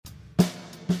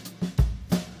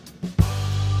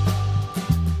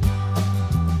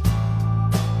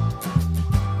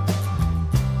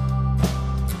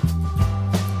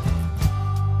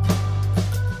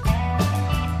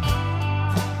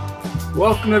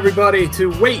Welcome, everybody,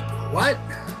 to Wait, What?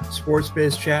 Sports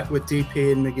Biz Chat with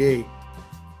DP and McGee.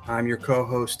 I'm your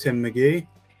co-host, Tim McGee.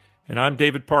 And I'm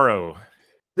David Parro.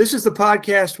 This is the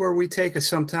podcast where we take a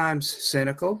sometimes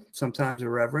cynical, sometimes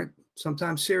irreverent,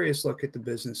 sometimes serious look at the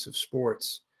business of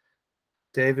sports.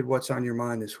 David, what's on your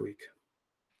mind this week?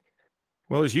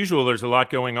 Well, as usual, there's a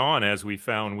lot going on, as we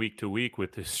found week to week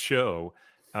with this show.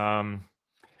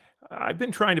 I've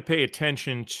been trying to pay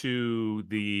attention to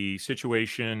the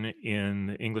situation in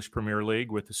the English Premier League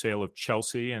with the sale of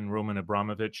Chelsea and Roman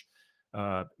Abramovich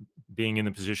being in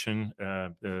the position,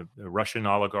 the Russian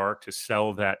oligarch, to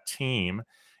sell that team.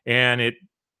 And a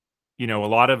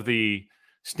lot of the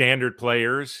standard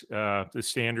players, the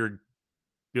standard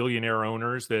billionaire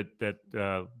owners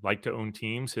that like to own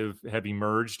teams have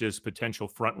emerged as potential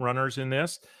front runners in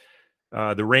this.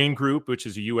 The Rain Group, which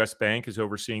is a U.S. bank, is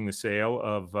overseeing the sale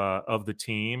of the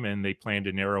team, and they plan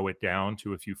to narrow it down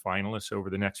to a few finalists over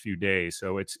the next few days.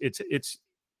 So it's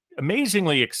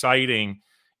amazingly exciting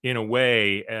in a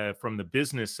way from the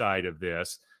business side of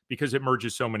this, because it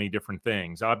merges so many different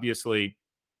things. Obviously,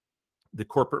 the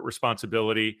corporate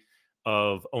responsibility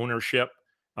of ownership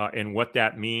and what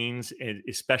that means, and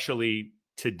especially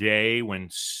today when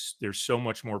there's so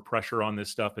much more pressure on this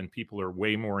stuff and people are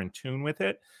way more in tune with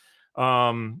it.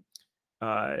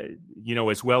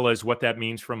 As well as what that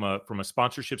means from a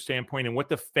sponsorship standpoint and what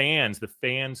the fans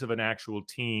of an actual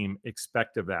team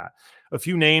expect of that. A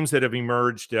few names that have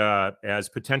emerged as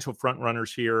potential front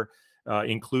runners here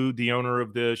include the owner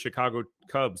of the Chicago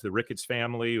Cubs, the Ricketts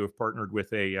family, who have partnered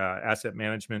with a asset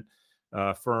management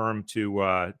firm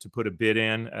to put a bid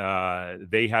in.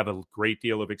 They have a great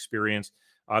deal of experience,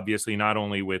 obviously, not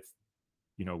only with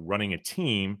running a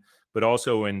team, but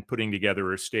also in putting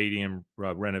together a stadium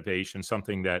renovation,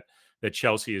 something that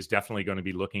Chelsea is definitely going to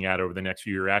be looking at over the next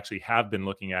few years. Actually have been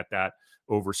looking at that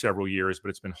over several years, but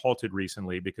it's been halted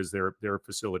recently because their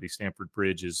facility, Stamford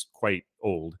Bridge, is quite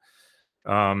old.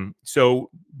 So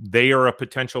they are a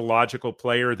potential logical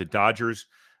player. The Dodgers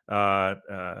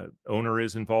owner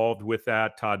is involved with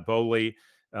that, Todd Boehly,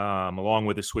 along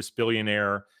with a Swiss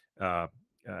billionaire,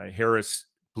 Harris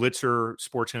Blitzer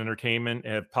Sports and Entertainment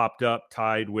have popped up,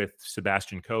 tied with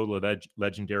Sebastian Coe,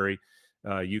 legendary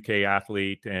UK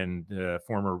athlete, and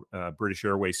former British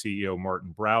Airways CEO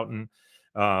Martin Broughton.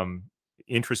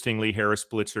 Interestingly, Harris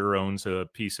Blitzer owns a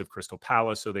piece of Crystal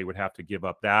Palace, so they would have to give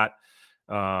up that.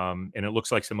 And it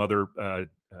looks like some other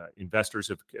investors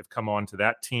have come on to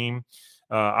that team.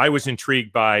 I was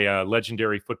intrigued by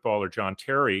legendary footballer John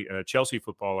Terry, a Chelsea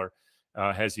footballer,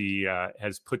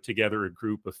 has put together a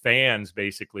group of fans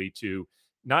basically to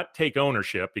not take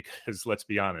ownership, because let's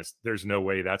be honest, there's no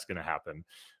way that's going to happen,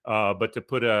 but to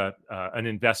put an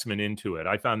investment into it.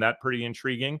 I found that pretty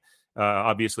intriguing.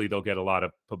 Obviously, they'll get a lot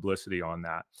of publicity on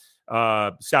that.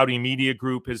 Saudi Media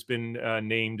Group has been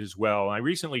named as well. I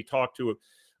recently talked to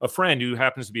a friend who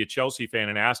happens to be a Chelsea fan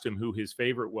and asked him who his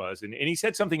favorite was. And he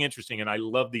said something interesting, and I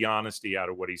love the honesty out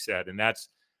of what he said. And that's,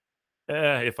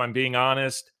 if I'm being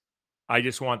honest, I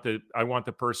want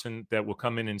the person that will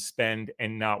come in and spend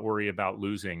and not worry about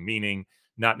losing, meaning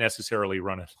not necessarily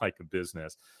run it like a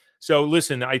business. So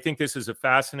listen, I think this is a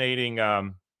fascinating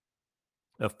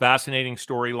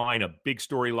storyline, a big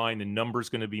storyline. The number's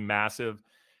going to be massive.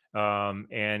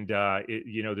 There's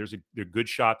a good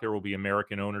shot there will be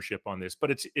American ownership on this.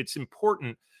 But it's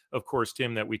important, of course,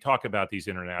 Tim, that we talk about these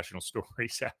international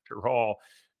stories. After all,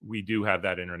 we do have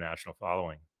that international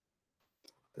following.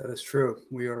 That is true.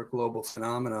 We are a global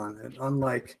phenomenon. And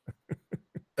unlike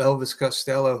Elvis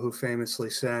Costello, who famously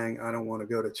sang, "I don't want to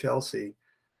go to Chelsea,"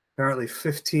 apparently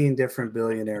 15 different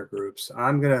billionaire groups.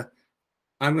 I'm gonna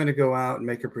go out and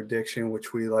make a prediction,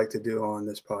 which we like to do on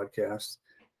this podcast,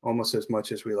 almost as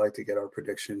much as we like to get our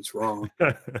predictions wrong.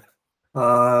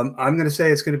 I'm going to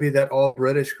say it's going to be that all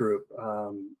British group,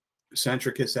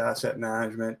 Centricus Asset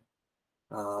Management.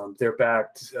 They're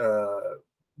backed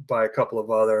by a couple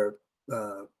of other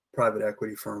private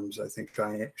equity firms. I think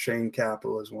Shane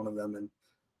Capital is one of them, and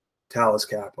Talus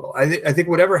Capital. I think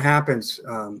whatever happens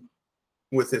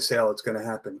with this sale, it's going to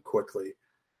happen quickly.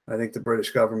 I think the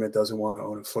British government doesn't want to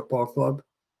own a football club.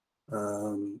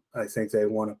 I think they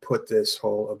want to put this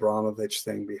whole Abramovich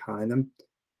thing behind them.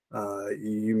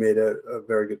 You made a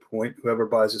very good point. Whoever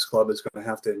buys this club is going to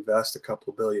have to invest a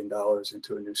couple $1 billion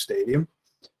into a new stadium.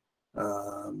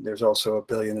 There's also $1.5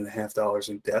 billion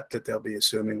in debt that they'll be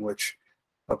assuming, which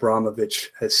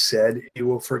Abramovich has said he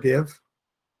will forgive.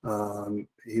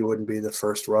 He wouldn't be the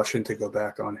first Russian to go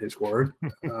back on his word.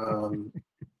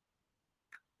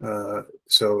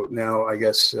 So now I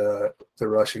guess the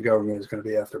Russian government is going to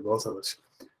be after both of us.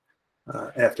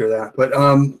 after that. But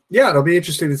yeah, it'll be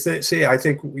interesting to see. I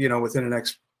think within the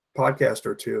next podcast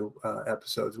or two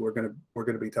episodes, we're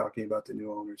gonna be talking about the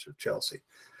new owners of Chelsea.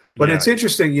 But it's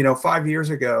interesting, 5 years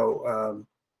ago,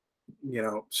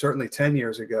 certainly 10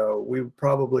 years ago, we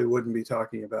probably wouldn't be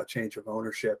talking about change of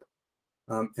ownership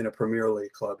in a Premier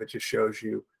League club. It just shows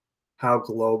you how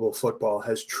global football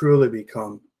has truly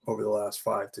become over the last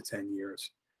 5 to 10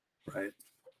 years, right?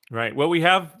 Right. Well, we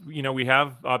have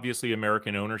obviously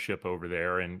American ownership over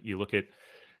there, and you look at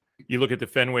the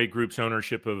Fenway Group's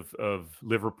ownership of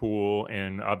Liverpool,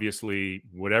 and obviously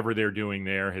whatever they're doing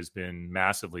there has been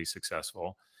massively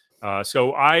successful.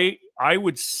 So I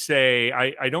would say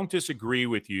I don't disagree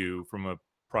with you from a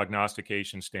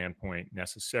prognostication standpoint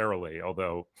necessarily,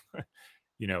 although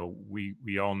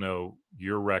we all know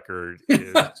your record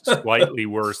is slightly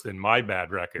worse than my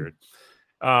bad record.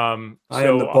 I am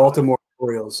the Baltimore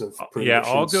Orioles of predictions.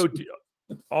 Yeah,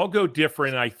 I'll go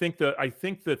different. I think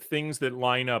the things that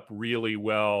line up really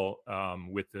well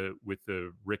with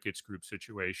the Ricketts Group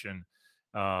situation,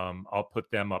 I'll put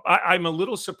them up. I'm a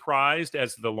little surprised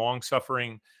as the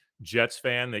long-suffering Jets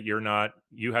fan that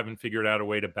you haven't figured out a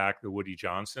way to back the Woody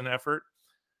Johnson effort,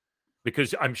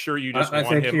 because I'm sure you just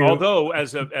want him. Although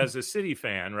as a City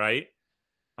fan, right?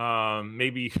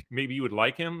 Maybe you would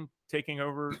like him taking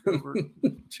over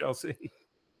Chelsea.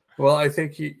 Well, I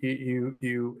think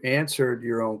you answered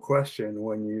your own question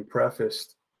when you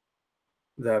prefaced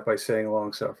that by saying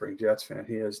long-suffering Jets fan.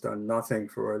 He has done nothing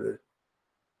for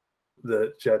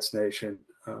the Jets nation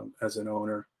as an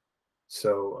owner.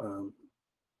 So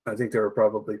I think there are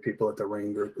probably people at the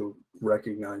Rain Group who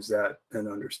recognize that and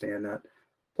understand that.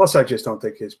 Plus, I just don't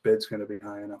think his bid's going to be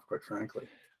high enough, quite frankly.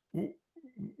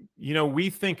 We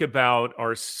think about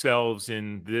ourselves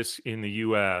in the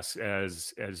U.S.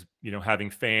 as having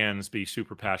fans be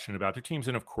super passionate about their teams,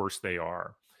 and of course they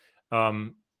are.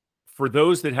 For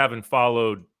those that haven't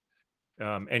followed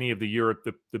any of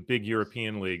the big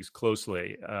European leagues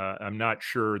closely, I'm not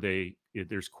sure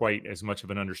there's quite as much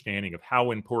of an understanding of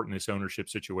how important this ownership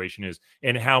situation is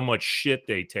and how much shit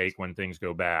they take when things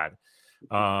go bad.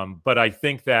 But I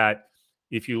think that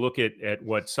if you look at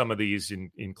what some of these,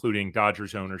 including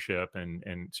Dodgers ownership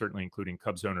and certainly including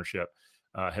Cubs ownership,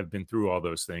 have been through all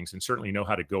those things and certainly know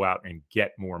how to go out and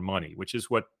get more money, which is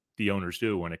what the owners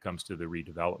do when it comes to the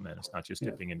redevelopment. It's not just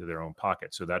dipping into their own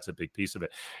pocket. So that's a big piece of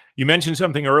it. You mentioned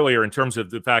something earlier in terms of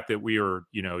the fact that we are,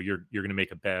 you're going to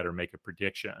make a bet or make a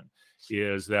prediction,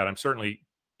 is that I'm certainly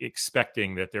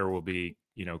expecting that there will be,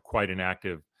 quite an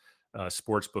active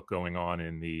sports book going on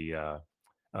in the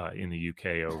UK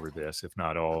over this, if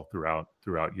not all throughout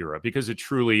Europe, because it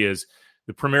truly is.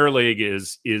 The Premier League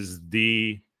is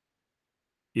the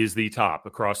top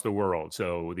across the world.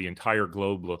 So the entire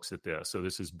globe looks at this. So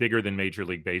this is bigger than Major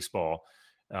League Baseball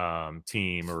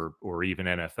team or even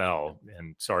NFL.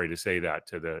 And sorry to say that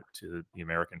to the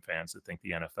American fans that think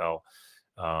the NFL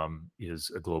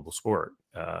is a global sport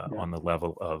on the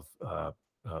level of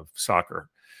soccer.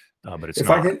 But it's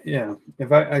not.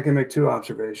 If I can make two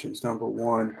observations. Number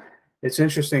one, it's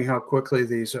interesting how quickly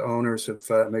these owners of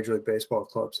Major League Baseball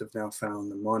clubs have now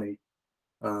found the money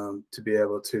to be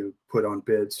able to put in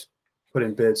bids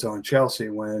on Chelsea,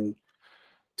 when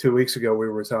 2 weeks ago we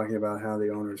were talking about how the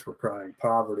owners were crying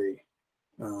poverty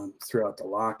throughout the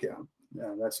lockout.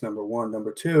 That's number one.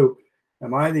 Number two,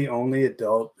 am I the only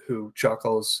adult who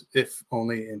chuckles, if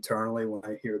only internally, when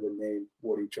I hear the name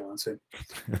Woody Johnson?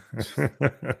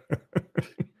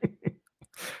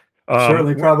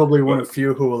 Certainly probably one of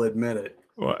few who will admit it.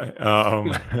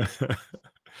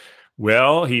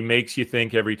 Well, he makes you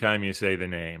think every time you say the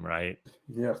name, right?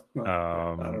 Yeah. I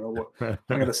don't know what I'm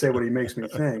going to say. What he makes me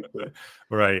think. But.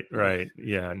 Right.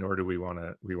 Yeah. Nor do we want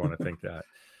to think that.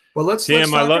 Well, let's Tim,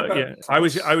 talk about. Yeah, I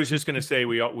was just going to say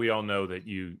we all know that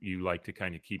you like to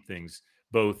kind of keep things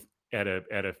both at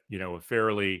a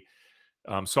fairly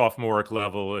sophomoric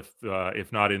level,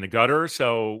 if not in the gutter.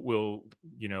 So we'll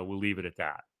leave it at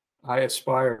that. I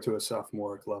aspire to a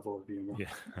sophomoric level of humor. Yeah.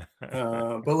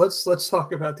 But let's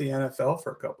talk about the NFL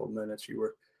for a couple of minutes. You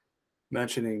were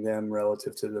mentioning them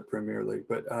relative to the Premier League,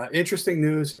 but interesting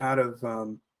news out of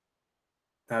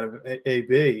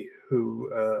AB, who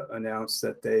announced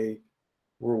that they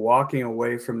were walking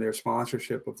away from their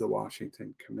sponsorship of the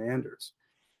Washington Commanders.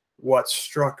 What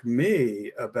struck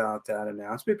me about that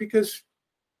announcement, because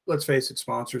let's face it,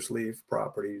 sponsors leave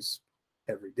properties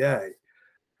every day.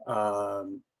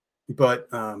 But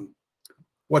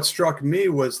what struck me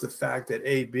was the fact that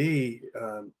AB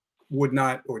would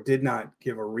not or did not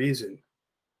give a reason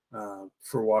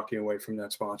for walking away from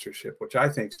that sponsorship, which I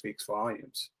think speaks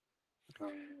volumes.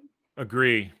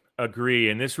 Agree. Agree.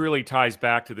 And this really ties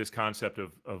back to this concept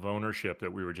of ownership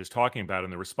that we were just talking about,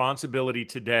 and the responsibility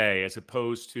today as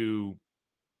opposed to,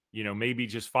 maybe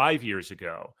just 5 years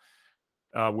ago,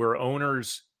 where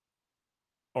owners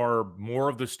are more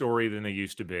of the story than they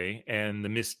used to be, and the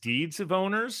misdeeds of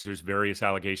owners. There's various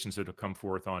allegations that have come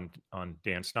forth on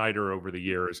Dan Snyder over the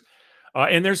years,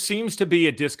 and there seems to be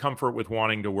a discomfort with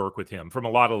wanting to work with him from a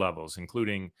lot of levels,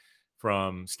 including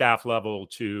from staff level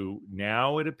to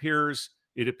now it appears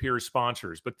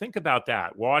sponsors. But think about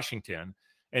that, Washington,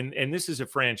 and this is a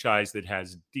franchise that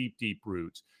has deep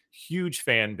roots, huge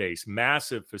fan base,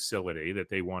 massive facility that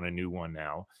they want a new one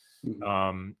now.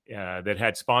 That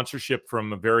had sponsorship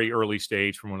from a very early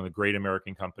stage from one of the great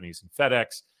American companies in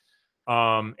FedEx,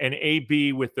 and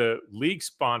AB with the league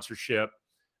sponsorship,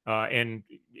 and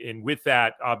with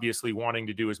that, obviously wanting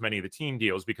to do as many of the team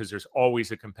deals because there's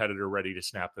always a competitor ready to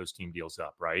snap those team deals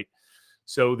up, right?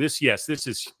 So this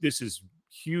is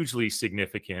hugely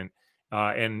significant,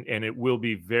 and it will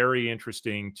be very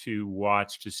interesting to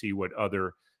watch to see what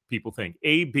other people think.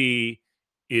 AB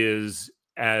is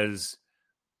as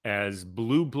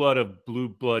blue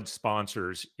blood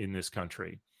sponsors in this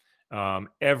country.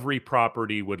 Every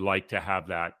property would like to have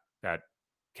that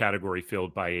category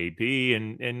filled by AB,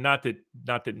 and not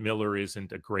that Miller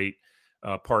isn't a great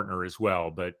partner as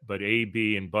well, but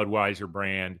AB and Budweiser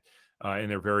brand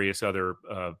and their various other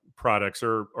products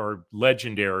are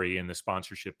legendary in the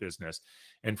sponsorship business.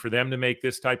 And for them to make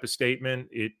this type of statement,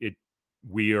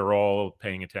 we are all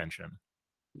paying attention.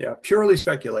 Yeah, purely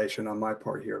speculation on my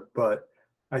part here, but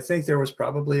I think there was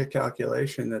probably a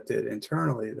calculation that did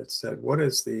internally that said, what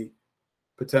is the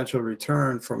potential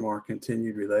return from our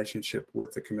continued relationship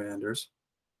with the Commanders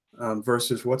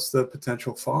versus what's the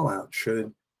potential fallout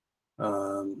should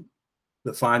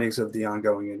the findings of the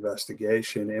ongoing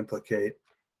investigation implicate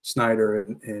Snyder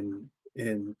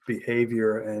in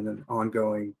behavior and in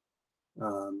ongoing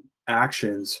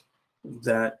actions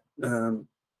that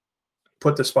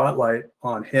put the spotlight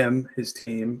on him, his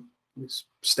team, his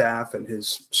staff, and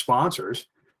his sponsors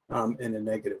in a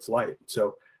negative light.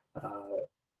 So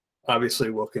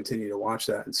obviously we'll continue to watch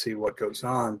that and see what goes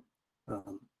on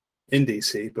in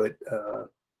DC. But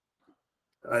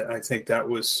I think that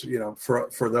was,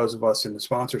 for those of us in the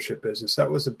sponsorship business, that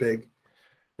was a big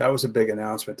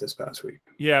announcement this past week.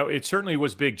 Yeah, it certainly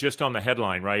was big just on the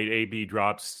headline, right? AB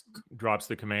drops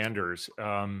the Commanders.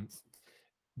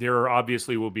 There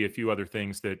obviously will be a few other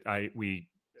things that we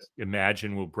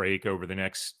imagine will break over the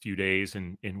next few days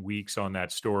and weeks on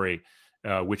that story,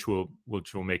 which will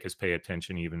make us pay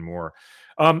attention even more.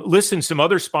 Listen, some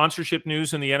other sponsorship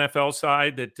news on the NFL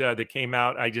side that came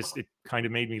out. It kind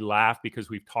of made me laugh because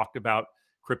we've talked about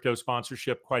crypto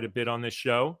sponsorship quite a bit on this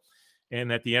show,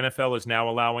 and that the NFL is now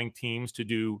allowing teams to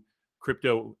do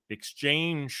crypto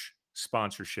exchange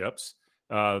sponsorships,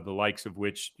 the likes of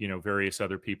which, various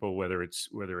other people, whether it's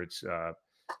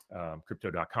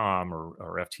crypto.com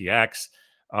or FTX.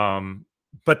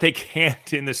 But they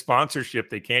can't, in the sponsorship,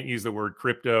 they can't use the word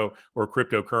crypto or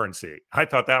cryptocurrency. I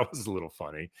thought that was a little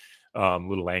funny,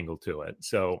 little angle to it.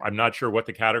 So I'm not sure what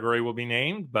the category will be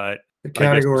named, but the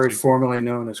category formerly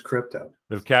known as crypto.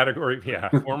 The category,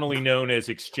 formerly known as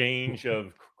exchange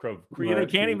of crypto. They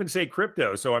can't even say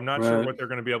crypto, so I'm not sure what they're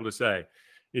going to be able to say.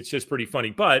 It's just pretty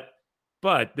funny. But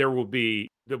there will be,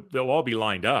 they'll all be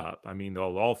lined up. I mean,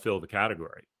 they'll all fill the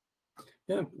category.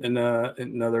 Yeah, and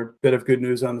another bit of good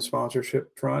news on the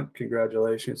sponsorship front.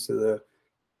 Congratulations to the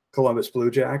Columbus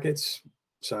Blue Jackets,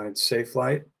 signed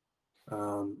Safelite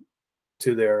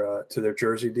to their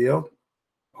jersey deal,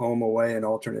 home, away, and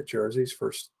alternate jerseys.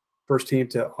 First team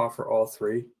to offer all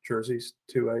three jerseys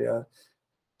to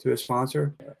a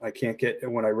sponsor.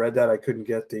 When I read that, I couldn't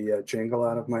get the jingle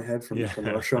out of my head from the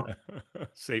commercial.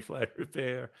 Safelite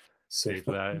repair.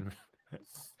 Safelite.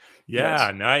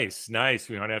 Yeah, yes. Nice.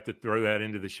 We don't have to throw that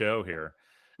into the show here.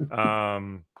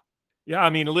 Yeah, I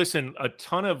mean, listen, a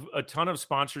ton of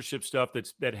sponsorship stuff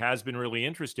that has been really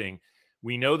interesting.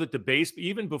 We know that the base,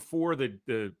 even before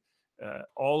the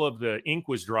all of the ink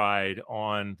was dried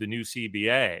on the new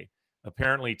CBA,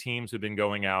 apparently teams have been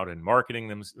going out and marketing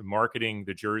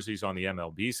the jerseys on the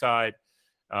MLB side,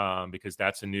 because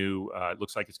that's a new. It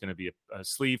looks like it's going to be a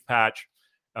sleeve patch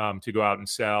to go out and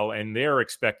sell, and they're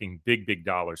expecting big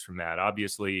dollars from that.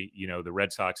 Obviously, the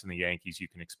Red Sox and the Yankees, you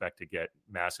can expect to get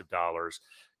massive dollars.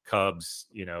 Cubs,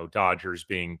 Dodgers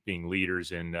being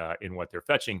leaders in what they're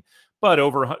fetching, but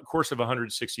over a course of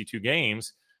 162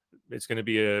 games, it's going to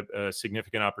be a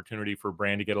significant opportunity for a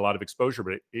brand to get a lot of exposure,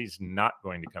 but it is not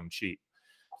going to come cheap.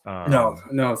 No.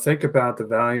 Think about the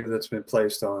value that's been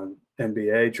placed on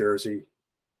NBA jersey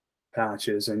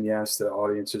patches, and yes, the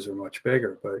audiences are much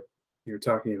bigger, but you're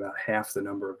talking about half the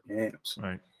number of games.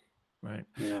 Right. Right.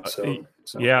 Yeah.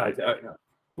 Yeah.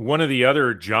 One of the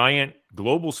other giant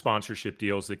global sponsorship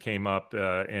deals that came up,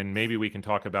 and maybe we can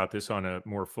talk about this on a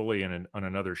more fully on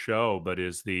another show, but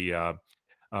is the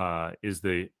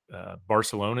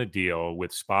Barcelona deal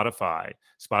with Spotify.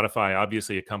 Spotify,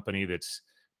 obviously a company that's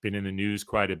been in the news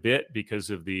quite a bit because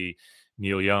of the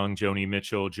Neil Young, Joni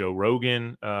Mitchell, Joe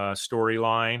Rogan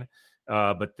storyline.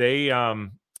 But they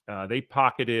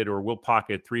pocketed or will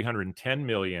pocket $310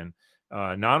 million,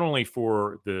 not only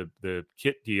for the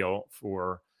kit deal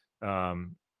for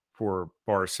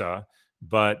Barca,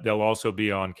 but they'll also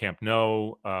be on Camp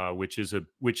Nou, which is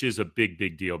a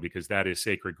big deal because that is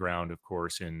sacred ground, of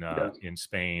course, in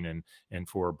Spain and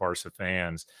for Barca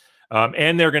fans.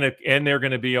 And they're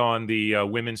gonna be on the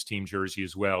women's team jersey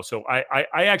as well. So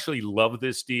I actually love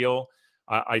this deal.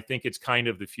 I think it's kind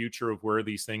of the future of where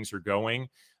these things are going.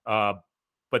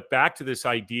 But back to this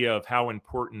idea of how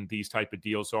important these type of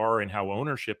deals are and how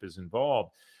ownership is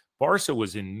involved. Barca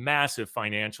was in massive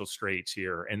financial straits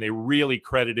here, and they're really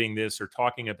crediting this or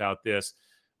talking about this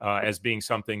as being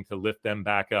something to lift them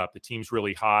back up. The team's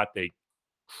really hot. They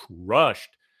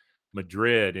crushed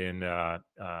Madrid in El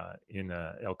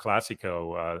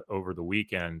Clasico over the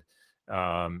weekend,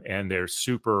 and they're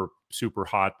super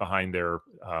hot behind their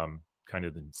kind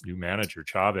of the new manager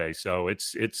Xavi. So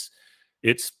it's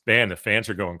man, the fans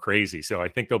are going crazy. So I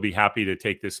think they'll be happy to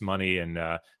take this money and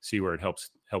see where it helps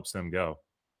them go.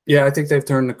 Yeah, I think they've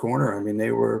turned the corner. I mean, they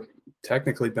were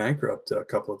technically bankrupt a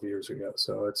couple of years ago,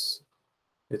 so it's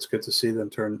good to see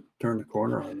them turn the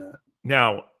corner on that.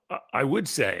 Now, I would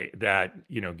say that,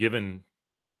 given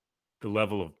the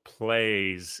level of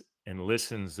plays and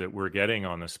listens that we're getting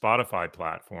on the Spotify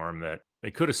platform, that they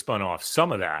could have spun off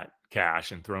some of that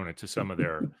cash and thrown it to some of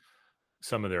their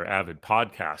avid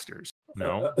podcasters.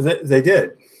 No, they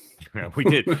did. Yeah, we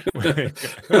did.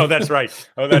 Oh, that's right.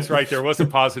 There was a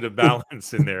positive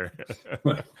balance in there.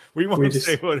 We won't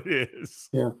say what it is.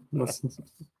 Yeah. Let's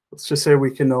just say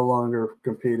we can no longer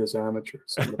compete as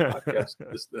amateurs in the podcast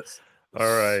business. All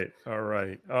right. All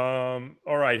right.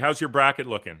 How's your bracket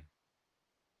looking?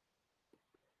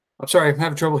 I'm sorry, I'm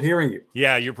having trouble hearing you.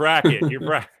 Yeah, your bracket.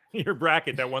 Your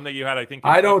bracket, that one that you had, I think.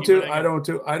 I don't do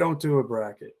a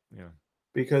bracket. Yeah.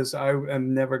 Because I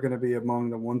am never going to be among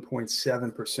the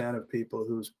 1.7% of people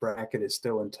whose bracket is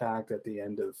still intact at the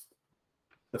end of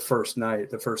the first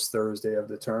Thursday of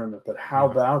the tournament. But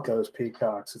how about those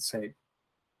Peacocks at St.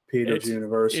 Peter's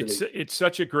University? It's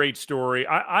such a great story.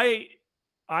 I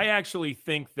actually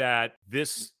think that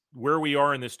where we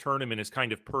are in this tournament is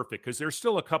kind of perfect because there's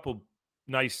still a couple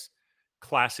nice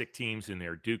classic teams in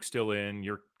there. Duke's still in.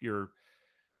 Your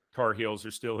Tar Heels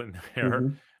are still in there.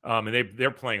 Mm-hmm. And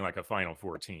they're playing like a Final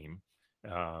Four team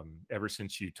ever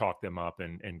since you talked them up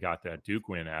and got that Duke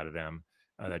win out of them,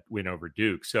 that win over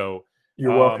Duke. So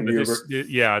you're welcome,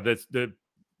 the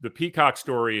Peacock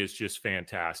story is just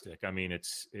fantastic. I mean,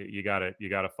 you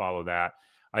gotta follow that.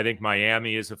 I think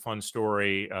Miami is a fun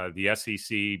story. The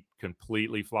SEC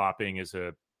completely flopping is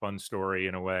a fun story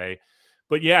in a way.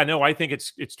 But yeah, no, I think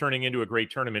it's turning into a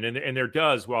great tournament. And there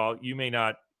does, while you may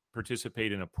not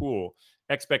participate in a pool,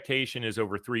 expectation is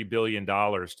over $3 billion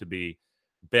to be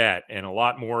bet. And a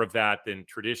lot more of that than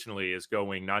traditionally is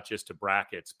going not just to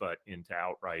brackets, but into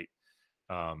outright,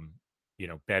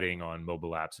 betting on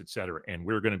mobile apps, et cetera. And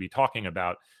we're going to be talking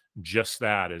about just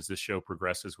that as this show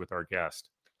progresses with our guest.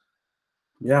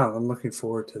 Yeah, I'm looking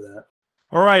forward to that.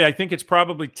 All right, I think it's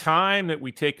probably time that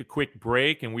we take a quick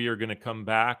break, and we are going to come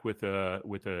back with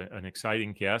an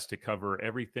exciting guest to cover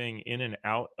everything in and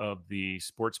out of the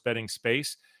sports betting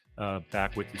space.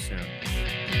 Back with you soon.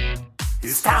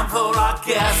 It's time for our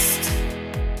guest.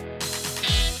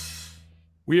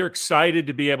 We are excited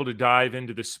to be able to dive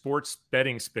into the sports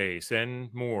betting space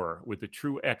and more with a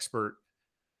true expert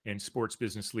and sports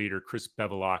business leader, Chris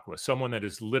Bevilacqua, someone that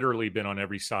has literally been on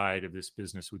every side of this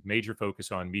business with major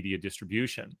focus on media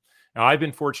distribution. Now, I've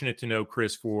been fortunate to know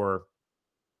Chris for,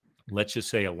 let's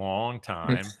just say, a long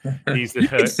time. He's the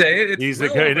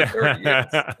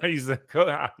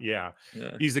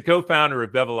co-founder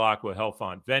of Bevilacqua Health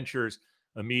Fund Ventures,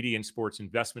 a media and sports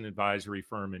investment advisory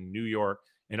firm in New York,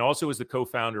 and also is the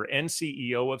co-founder and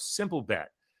CEO of SimpleBet,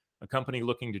 a company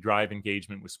looking to drive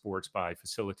engagement with sports by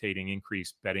facilitating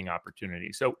increased betting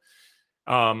opportunities. So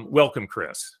welcome,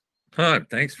 Chris. Hi,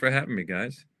 thanks for having me,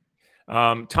 guys.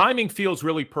 Timing feels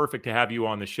really perfect to have you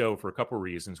on the show for a couple of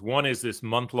reasons. One is this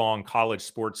month-long college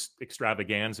sports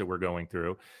extravaganza we're going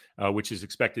through, which is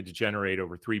expected to generate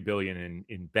over $3 billion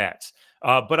in bets.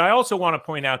 But I also want to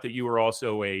point out that you are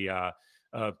also a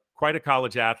quite a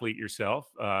college athlete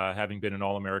yourself, having been an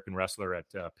All-American wrestler at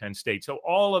Penn State. So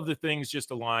all of the things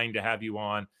just aligned to have you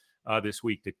on this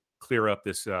week to clear up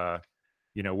this,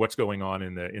 what's going on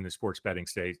in the sports betting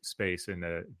space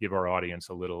and give our audience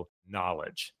a little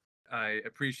knowledge. I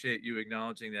appreciate you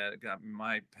acknowledging that. Got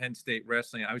my Penn State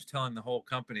wrestling. I was telling the whole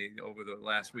company over the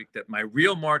last week that my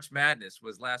real March Madness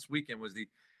was last weekend, was the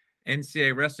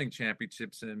NCAA Wrestling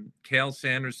Championships, and Cale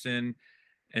Sanderson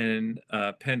and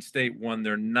Penn State won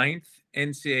their 9th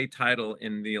NCAA title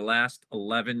in the last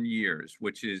 11 years,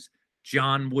 which is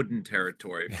John Wooden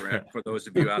territory for those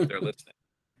of you out there listening.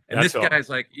 And that's this guy's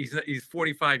like, he's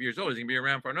 45 years old. He's going to be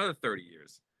around for another 30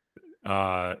 years.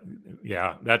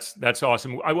 Yeah, that's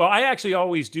awesome. I actually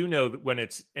always do know that when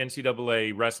it's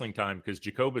NCAA wrestling time, because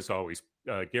Jacobus always,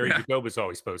 Jacobus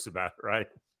always posts about it, right?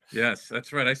 Yes,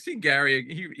 that's right. I see Gary.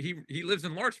 He lives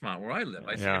in Larchmont, where I live.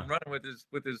 I see him running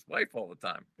with his wife all the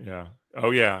time. Yeah.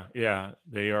 Oh yeah. Yeah.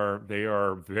 They're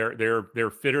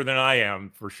fitter than I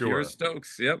am, for sure. Pure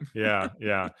Stokes. Yep. Yeah.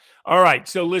 Yeah. All right.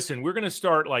 So listen, we're going to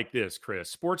start like this, Chris.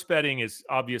 Sports betting is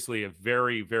obviously a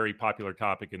very, very popular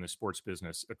topic in the sports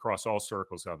business across all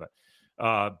circles of it.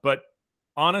 But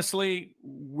honestly,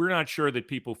 we're not sure that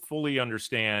people fully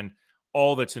understand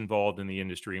all that's involved in the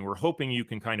industry. And we're hoping you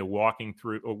can kind of walk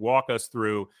us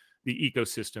through the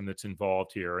ecosystem that's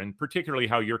involved here, and particularly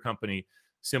how your company,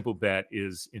 Simple Bet,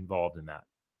 is involved in that.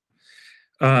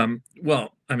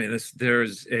 Well, I mean,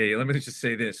 let me just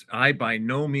say this. By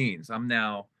no means, I'm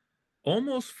now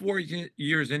almost 4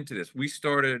 years into this. We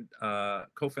started,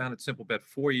 co-founded Simple Bet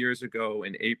 4 years ago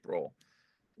in April,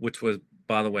 which was,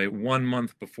 by the way, 1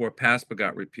 month before PASPA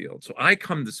got repealed. So I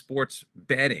come to sports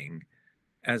betting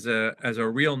as a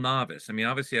real novice. I mean,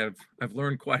 obviously I've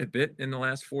learned quite a bit in the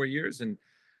last 4 years. And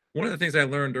one of the things I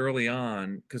learned early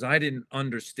on, because I didn't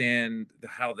understand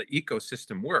how the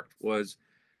ecosystem worked, was,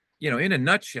 in a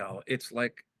nutshell, it's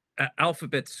like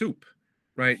alphabet soup,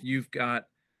 right? You've got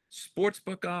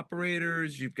sportsbook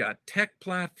operators, you've got tech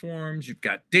platforms, you've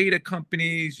got data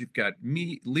companies, you've got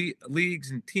leagues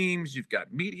and teams, you've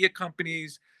got media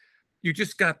companies. You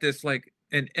just got this,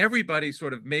 and everybody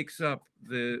sort of makes up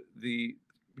the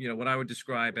what I would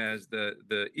describe as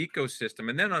the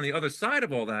ecosystem. And then on the other side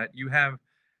of all that, you have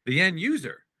the end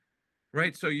user,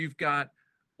 right? So you've got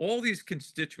all these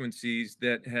constituencies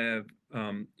that have,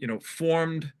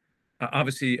 formed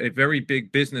obviously a very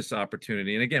big business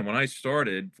opportunity. And again, when I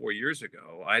started 4 years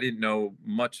ago, I didn't know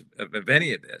much of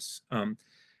any of this. And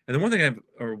the one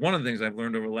of the things I've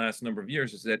learned over the last number of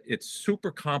years is that it's super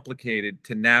complicated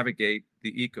to navigate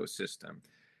the ecosystem,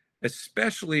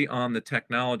 especially on the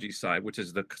technology side, which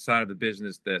is the side of the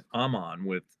business that I'm on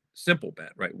with Simple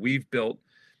Bet, right? We've built,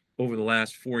 over the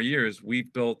last 4 years,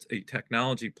 we've built a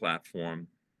technology platform.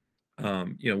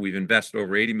 We've invested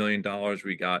over $80 million.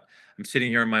 I'm sitting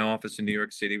here in my office in New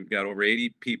York City. We've got over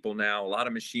 80 people now, a lot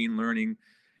of machine learning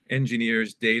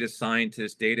engineers, data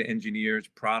scientists, data engineers,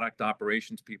 product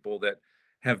operations people that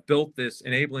have built this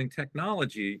enabling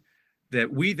technology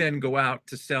that we then go out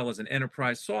to sell as an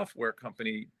enterprise software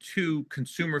company to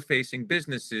consumer-facing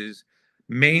businesses,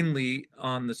 mainly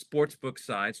on the sportsbook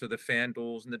side, so the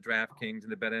FanDuels and the DraftKings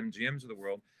and the BetMGMs of the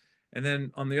world. And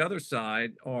then on the other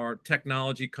side are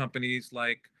technology companies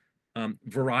like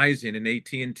Verizon and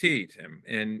AT&T, Tim,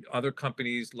 and other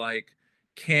companies like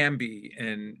Kambi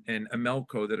and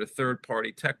Amelco that are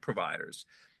third-party tech providers.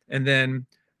 And then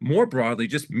more broadly,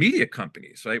 just media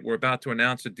companies, right? We're about to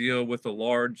announce a deal with a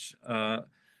large, one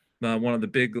of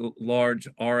the large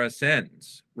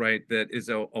RSNs, right? That is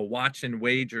a watch and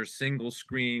wager single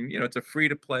screen. It's a free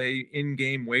to play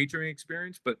in-game wagering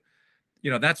experience. But,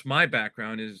 that's my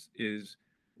background is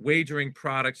wagering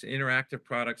products, interactive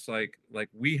products like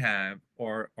we have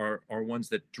are ones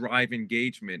that drive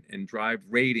engagement and drive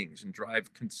ratings and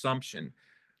drive consumption,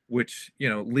 which,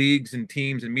 leagues and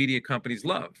teams and media companies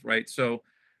love, right? So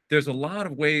there's a lot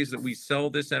of ways that we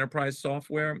sell this enterprise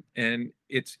software, and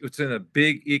it's in a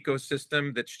big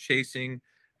ecosystem that's chasing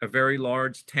a very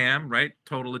large TAM, right?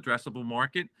 Total addressable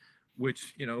market,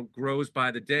 which, grows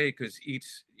by the day because each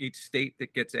state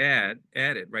that gets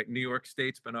added, right? New York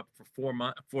State's been up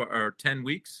for 10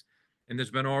 weeks, and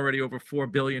there's been already over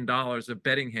 $4 billion of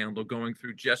betting handle going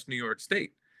through just New York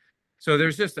State. So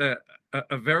there's just a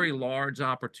very large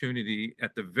opportunity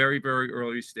at the very, very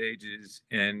early stages.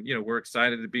 And, we're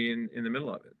excited to be in the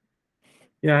middle of it.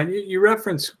 Yeah. And you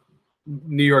reference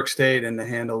New York State and the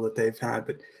handle that they've had,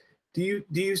 but do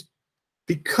you,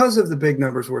 because of the big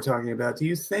numbers we're talking about, do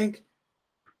you think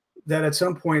that at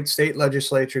some point state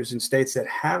legislatures in states that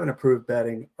haven't approved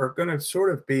betting are going to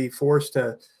sort of be forced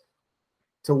to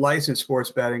to license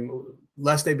sports betting,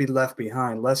 lest they be left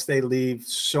behind, lest they leave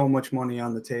so much money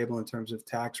on the table in terms of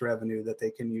tax revenue that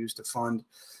they can use to fund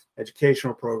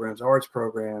educational programs, arts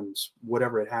programs,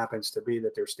 whatever it happens to be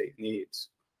that their state needs.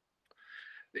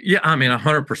 Yeah, I mean,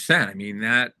 100%. I mean,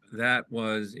 that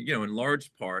was, in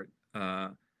large part,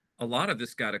 a lot of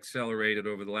this got accelerated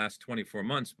over the last 24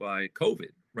 months by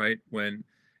COVID, right? When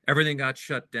everything got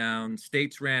shut down,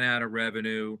 states ran out of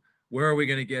revenue. Where are we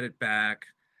going to get it back?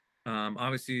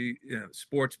 Obviously,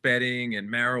 sports betting and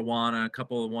marijuana, a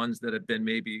couple of ones that have been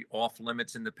maybe off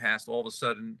limits in the past, all of a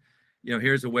sudden,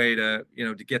 here's a way to,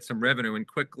 to get some revenue in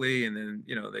quickly. And then,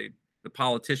 the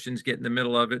politicians get in the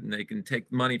middle of it and they can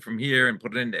take money from here and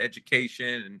put it into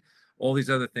education and all these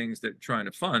other things they're trying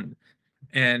to fund.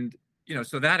 And,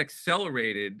 so that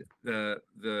accelerated the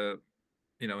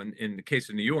in the case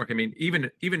of New York, I mean,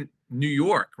 even New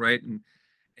York, right? And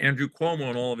Andrew Cuomo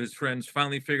and all of his friends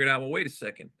finally figured out, well, wait a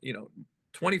second,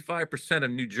 25%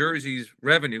 of New Jersey's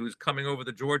revenue is coming over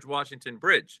the George Washington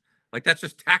Bridge. Like, that's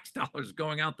just tax dollars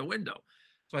going out the window.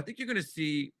 So I think you're going to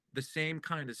see the same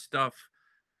kind of stuff.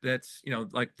 That's,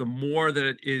 like, the more that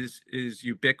it is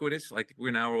ubiquitous. Like,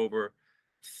 we're now over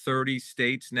 30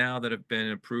 states now that have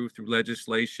been approved through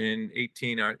legislation.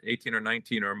 18 or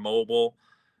 19 are mobile.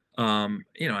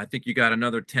 I think you got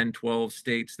another 10, 12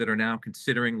 states that are now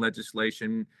considering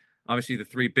legislation. Obviously, the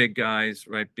three big guys,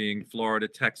 right, being Florida,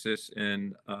 Texas,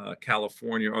 and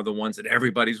California, are the ones that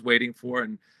everybody's waiting for.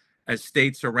 And as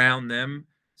states around them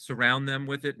surround them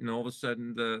with it, and all of a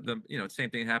sudden the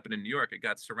same thing happened in New York. It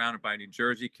got surrounded by New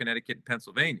Jersey, Connecticut, and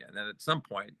Pennsylvania. And then at some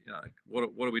point, like, what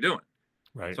are we doing?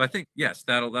 Right. So I think, yes,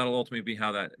 that'll ultimately be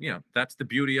how that, that's the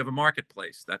beauty of a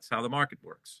marketplace. That's how the market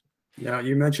works. Yeah,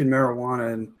 you mentioned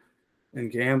marijuana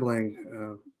and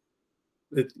gambling.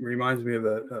 It reminds me of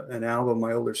an album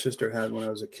my older sister had when I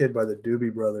was a kid by the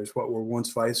Doobie Brothers. What were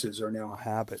once vices are now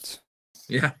habits.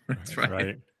 Yeah, that's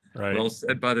right. Right. Well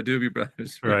said by the Doobie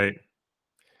Brothers. Right.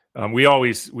 We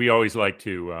always like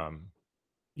to,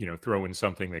 throw in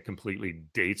something that completely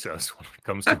dates us when it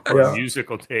comes to our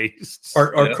musical tastes.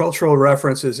 Our cultural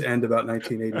references end about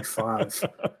 1985.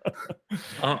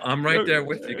 I'm right there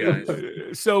with you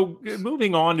guys. So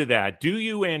moving on to that, do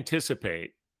you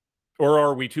anticipate, or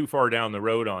are we too far down the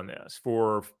road on this,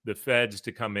 for the feds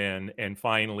to come in and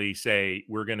finally say,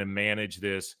 we're going to manage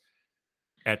this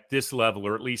at this level,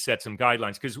 or at least set some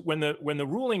guidelines? Because when the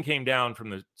ruling came down from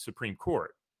the Supreme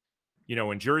Court,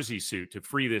 in Jersey suit to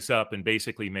free this up and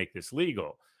basically make this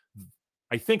legal,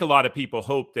 I think a lot of people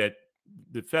hope that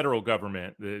the federal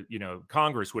government,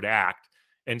 Congress, would act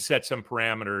and set some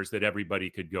parameters that everybody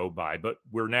could go by. But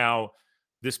we're now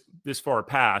this far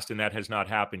past, and that has not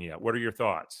happened yet. What are your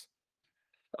thoughts?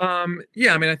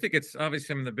 Yeah, I mean, I think it's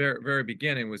obviously from the very, very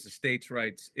beginning was the states'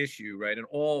 rights issue, right? And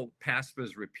all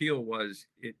PASPA's repeal was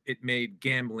it made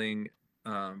gambling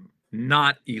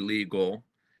not illegal,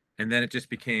 and then it just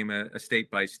became a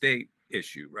state by state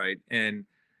issue, right? And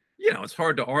it's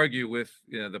hard to argue with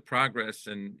the progress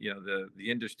and the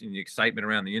industry and the excitement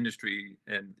around the industry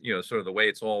and sort of the way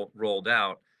it's all rolled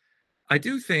out. I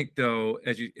do think, though,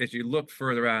 as you look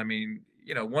further out, I mean,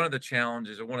 one of the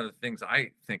challenges, or one of the things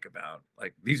I think about,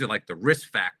 like, these are like the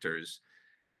risk factors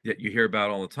that you hear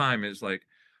about all the time, is like,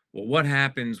 well, what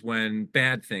happens when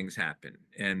bad things happen?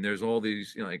 And there's all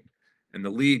these, and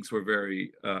the leagues were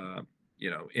very,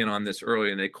 in on this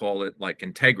early, and they call it like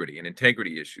integrity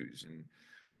issues. And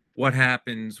what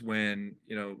happens when,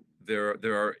 there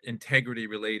are integrity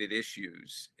related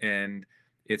issues and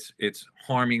it's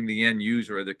harming the end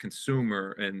user or the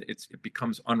consumer, and it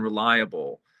becomes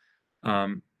unreliable.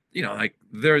 Like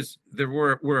there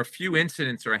were a few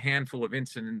incidents, or a handful of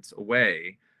incidents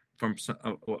away from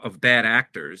of bad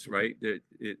actors, right?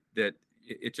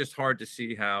 It's just hard to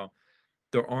see how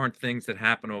there aren't things that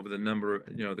happen over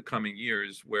the coming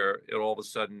years where it all of a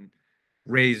sudden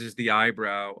raises the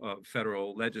eyebrow of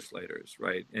federal legislators,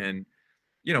 right? And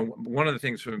one of the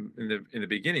things from in the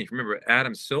beginning, remember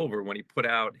Adam Silver, when he put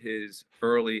out his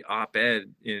early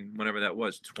op-ed in whenever that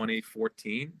was,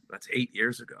 2014, that's 8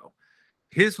 years ago.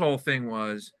 His whole thing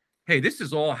was, hey, this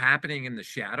is all happening in the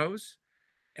shadows,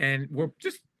 and we're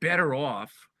just better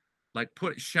off like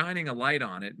shining a light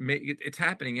on it. It's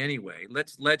happening anyway.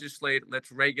 Let's legislate,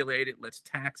 let's regulate it, let's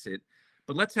tax it,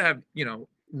 but let's have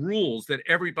rules that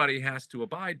everybody has to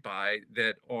abide by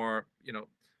that are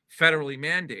federally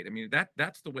mandated. I mean,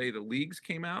 that's the way the leagues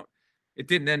came out. It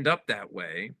didn't end up that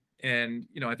way, and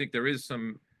I think there is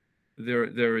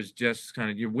just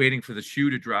kind of, you're waiting for the shoe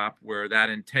to drop where that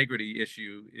integrity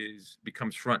issue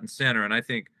becomes front and center. And I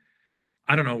think,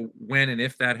 I don't know when and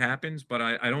if that happens, but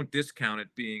I don't discount it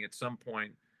being at some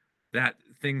point that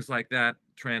things like that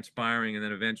transpiring and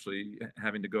then eventually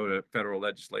having to go to federal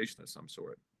legislation of some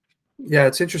sort. Yeah,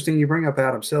 it's interesting you bring up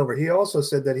Adam Silver. He also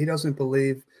said that he doesn't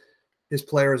believe his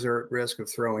players are at risk of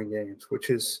throwing games, which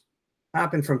has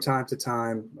happened from time to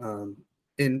time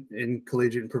in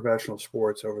collegiate and professional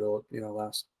sports over the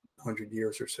last 100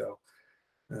 years or so.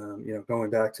 Going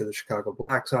back to the Chicago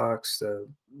Black Sox, the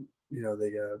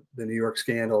New York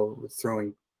scandal with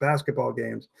throwing basketball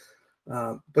games.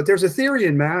 But there's a theory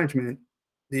in management,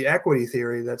 the equity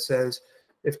theory, that says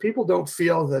if people don't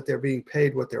feel that they're being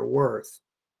paid what they're worth,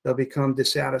 they'll become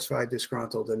dissatisfied,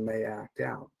 disgruntled, and may act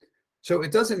out. So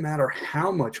it doesn't matter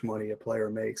how much money a player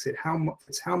makes,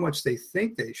 it's how much they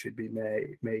think they should be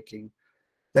making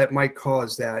that might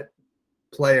cause that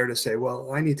player to say,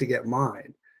 well, I need to get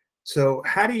mine. So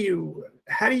how do you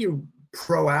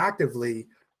proactively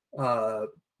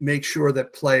make sure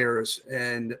that players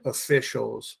and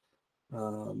officials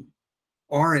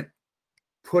aren't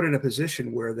put in a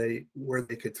position where they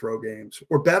could throw games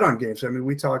or bet on games? I mean,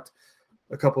 we talked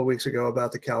a couple of weeks ago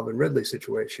about the Calvin Ridley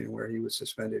situation where he was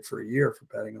suspended for a year for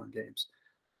betting on games.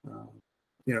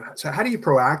 So how do you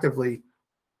proactively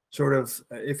sort of,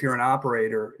 if you're an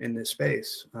operator in this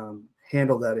space,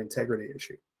 handle that integrity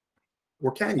issue?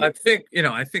 Or can you? I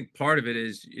think part of it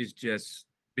is just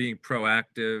being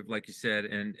proactive, like you said,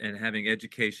 and having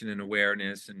education and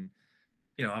awareness. And,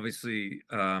 obviously,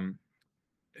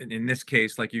 in this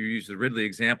case, like you use the Ridley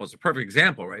example, it's a perfect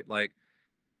example, right? Like,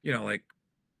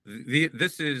 these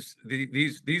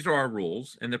are our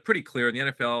rules, and they're pretty clear. The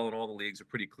NFL and all the leagues are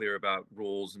pretty clear about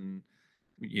rules, and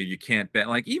you can't bet.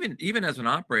 Like even as an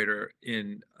operator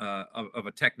of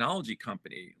a technology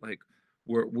company, like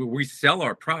where we sell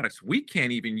our products, we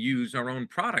can't even use our own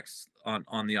products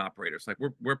on the operators. Like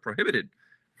we're prohibited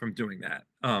from doing that.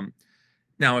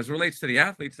 Now, as it relates to the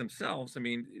athletes themselves, I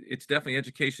mean, it's definitely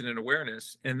education and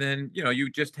awareness, and then you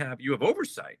have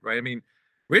oversight, right? I mean,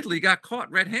 Ridley got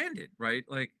caught red-handed, right?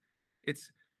 Like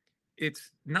it's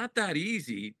not that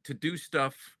easy to do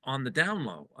stuff on the down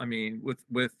low. I mean,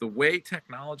 with the way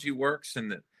technology works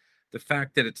and the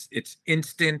fact that it's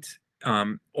instant,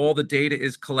 all the data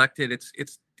is collected.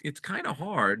 It's kind of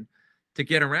hard to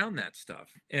get around that stuff.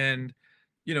 And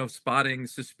spotting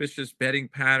suspicious betting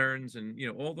patterns and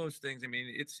all those things. I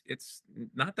mean, it's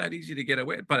not that easy to get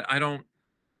away. But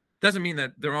doesn't mean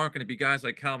that there aren't going to be guys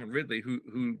like Calvin Ridley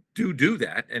who do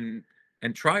that and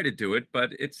try to do it,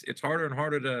 but it's harder and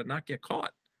harder to not get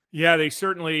caught. Yeah, they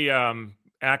certainly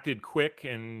acted quick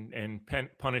and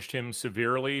punished him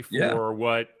severely for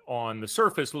what on the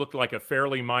surface looked like a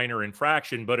fairly minor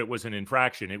infraction, but it was an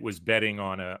infraction. It was betting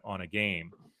on a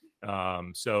game.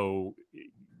 So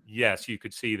yes, you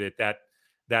could see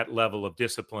that level of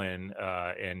discipline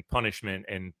and punishment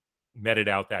and meted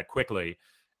out that quickly.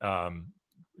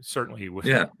 Certainly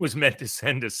was meant to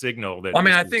send a signal that. I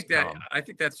mean, I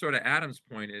think that's sort of Adam's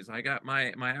point is I got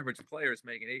my average player is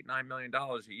making $8-9 million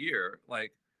a year.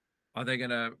 Like, are they going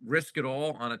to risk it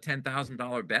all on a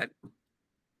 $10,000 bet,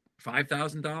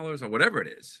 $5,000 or whatever it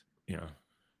is? Yeah.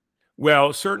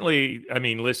 Well, certainly. I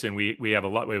mean, listen, we have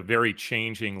a very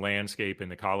changing landscape in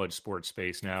the college sports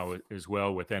space now as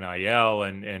well with NIL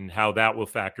and how that will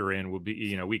factor in will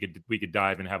be, we could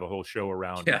dive and have a whole show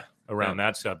around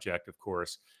that subject, of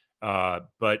course.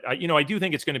 But I do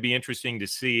think it's going to be interesting to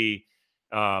see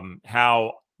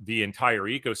how the entire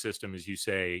ecosystem, as you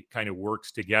say, kind of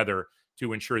works together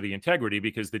to ensure the integrity,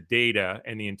 because the data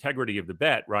and the integrity of the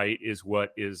bet, right, is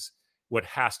what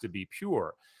has to be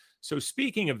pure. So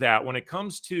speaking of that, when it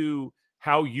comes to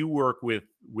how you work with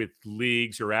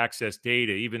leagues or access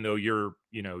data, even though you're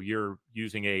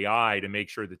using AI to make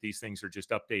sure that these things are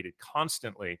just updated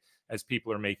constantly as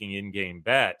people are making in-game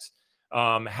bets,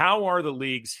 how are the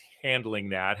leagues handling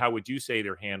that? How would you say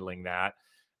they're handling that,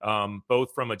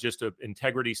 both from just an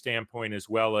integrity standpoint as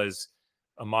well as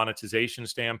a monetization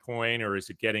standpoint, or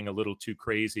is it getting a little too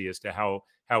crazy as to how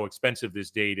expensive this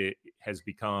data has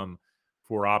become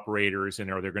for operators, and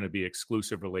are there going to be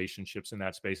exclusive relationships in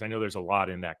that space? I know there's a lot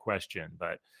in that question,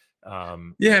 but I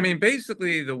mean,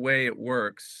 basically the way it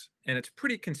works, and it's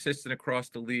pretty consistent across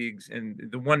the leagues, and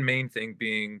the one main thing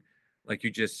being, like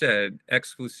you just said,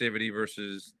 exclusivity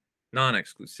versus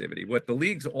non-exclusivity. What the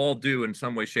leagues all do in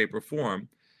some way, shape, or form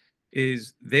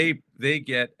is they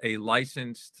get a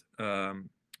licensed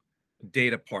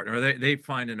data partner, or they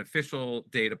find an official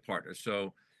data partner.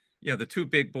 So the two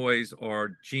big boys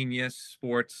are Genius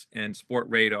Sports and Sport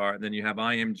Radar. And then you have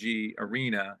IMG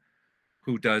Arena,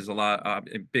 who does a lot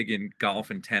big in golf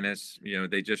and tennis.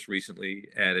 They just recently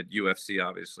added UFC,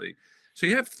 obviously. So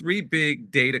you have three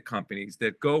big data companies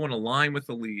that go and align with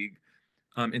the league,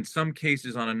 in some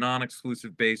cases on a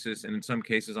non-exclusive basis, and in some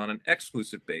cases on an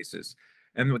exclusive basis.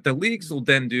 And what the leagues will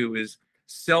then do is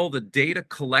sell the data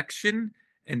collection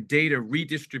and data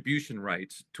redistribution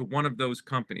rights to one of those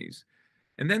companies.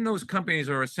 And then those companies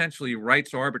are essentially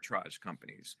rights arbitrage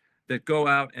companies that go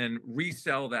out and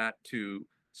resell that to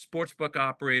sportsbook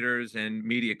operators and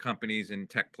media companies and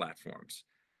tech platforms.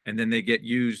 And then they get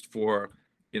used for,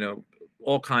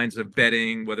 all kinds of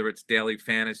betting, whether it's daily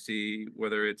fantasy,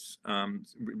 whether it's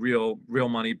real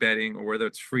money betting, or whether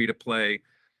it's free to play,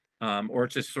 or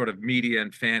it's just sort of media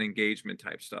and fan engagement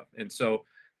type stuff. And so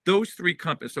those three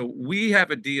companies, so we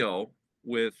have a deal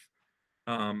with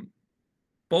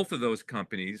both of those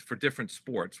companies for different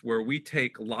sports where we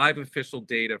take live official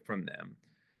data from them,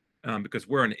 because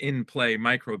we're an in-play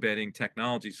micro betting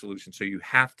technology solution. So you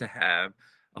have to have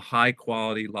a high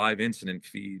quality live incident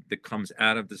feed that comes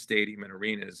out of the stadium and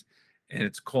arenas. And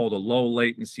it's called a low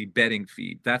latency betting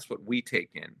feed. That's what we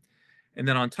take in. And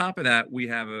then on top of that, we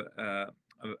have an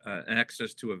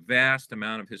access to a vast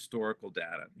amount of historical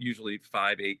data, usually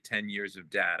 5, 8, 10 years of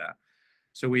data.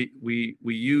 So we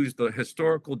use the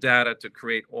historical data to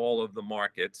create all of the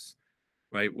markets,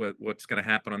 right? What's going to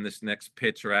happen on this next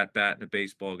pitch or at bat in a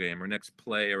baseball game, or next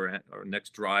play or next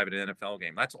drive in an NFL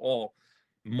game. That's all.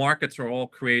 Markets are all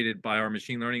created by our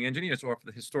machine learning engineers or for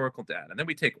the historical data. And then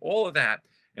we take all of that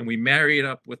and we marry it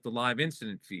up with the live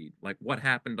incident feed, like what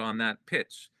happened on that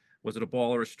pitch. Was it a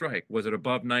ball or a strike? Was it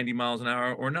above 90 miles an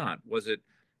hour or not? Was it,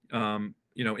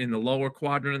 in the lower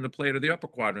quadrant of the plate or the upper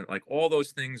quadrant? Like all those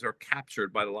things are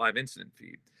captured by the live incident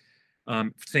feed.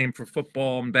 Same for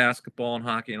football and basketball and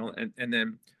hockey, and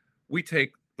then we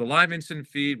take the live incident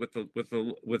feed with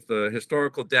the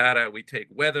historical data. We take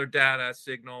weather data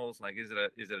signals, like is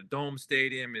it a dome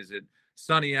stadium? Is it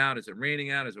sunny out? Is it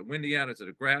raining out? Is it windy out? Is it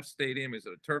a grass stadium? Is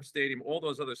it a turf stadium? All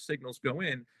those other signals go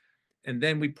in. And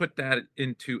then we put that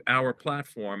into our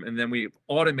platform, and then we've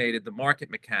automated the market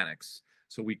mechanics.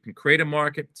 So we can create a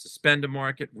market, suspend a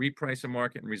market, reprice a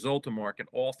market, and result a market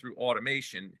all through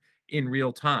automation in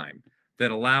real time that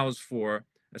allows for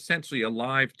essentially a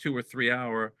live 2 or 3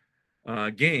 hour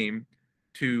game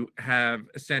to have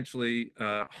essentially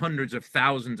hundreds of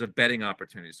thousands of betting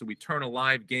opportunities. So we turn a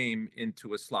live game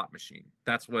into a slot machine.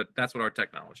 That's what our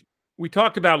technology. We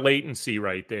talked about latency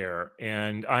right there,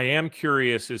 and I am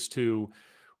curious as to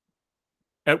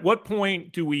at what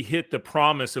point do we hit the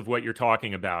promise of what you're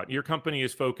talking about? Your company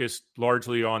is focused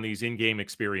largely on these in-game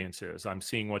experiences. I'm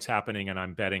seeing what's happening and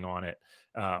I'm betting on it,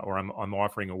 or I'm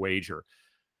offering a wager.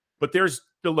 But there's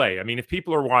delay. I mean, if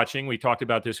people are watching, we talked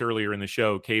about this earlier in the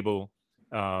show, cable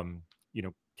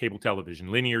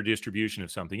television, linear distribution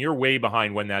of something, you're way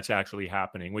behind when that's actually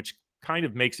happening, which kind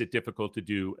of makes it difficult to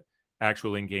do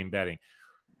actual in-game betting.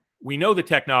 We know the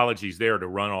technology is there to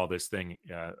run all this thing,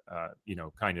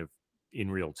 kind of in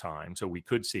real time, so we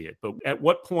could see it. But at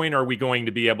what point are we going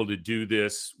to be able to do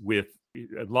this with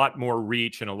a lot more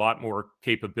reach and a lot more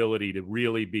capability to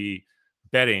really be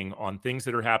betting on things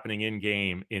that are happening in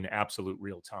game in absolute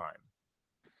real time?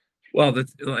 Well,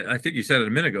 I think you said it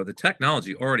a minute ago, the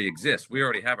technology already exists. We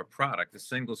already have a product, a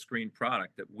single screen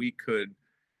product that we could,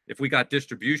 if we got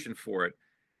distribution for it,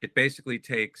 it basically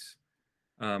takes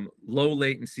low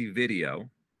latency video,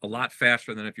 a lot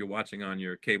faster than if you're watching on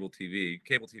your cable TV.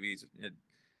 Cable TVs,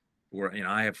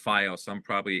 I have FiOS, I'm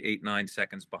probably 8-9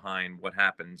 seconds behind what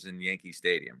happens in Yankee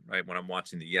Stadium, right? When I'm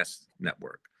watching the Yes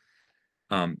Network.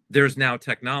 There's now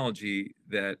technology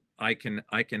that I can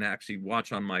actually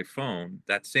watch on my phone,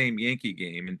 that same Yankee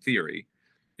game in theory.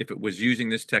 If it was using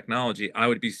this technology, I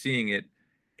would be seeing it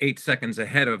 8 seconds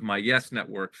ahead of my Yes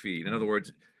Network feed. In other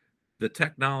words, the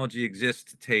technology exists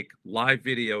to take live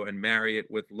video and marry it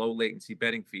with low latency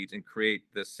betting feeds and create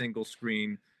the single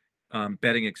screen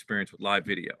betting experience with live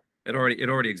video. It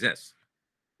already exists.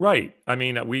 Right. I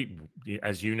mean,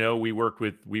 as you know, we worked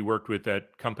with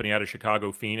that company out of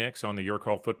Chicago, Phoenix, on the Your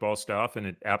Call football stuff, and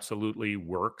it absolutely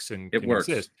works and it works.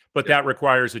 Exist. But that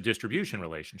requires a distribution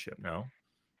relationship, no?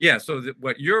 Yeah. So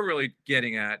what you're really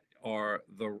getting at are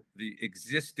the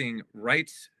existing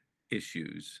rights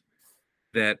issues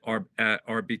that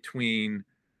are between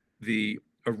the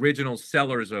original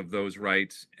sellers of those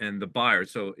rights and the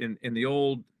buyers. So in the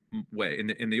old way,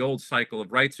 in the old cycle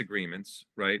of rights agreements,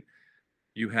 right?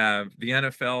 You have the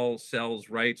NFL sells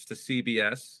rights to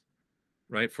CBS,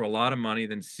 right, for a lot of money.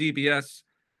 Then CBS,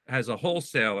 as a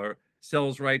wholesaler,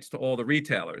 sells rights to all the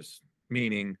retailers,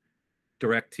 meaning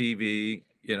DirecTV,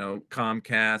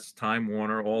 Comcast, Time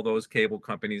Warner, all those cable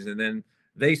companies, and then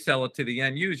they sell it to the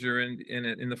end user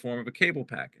in the form of a cable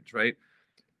package, right?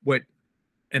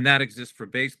 And that exists for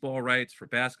baseball rights, for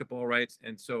basketball rights.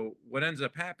 And so what ends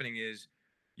up happening is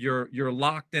you're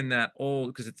locked in that old,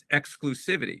 because it's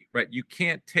exclusivity, right? You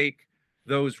can't take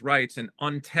those rights and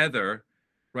untether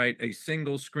right, a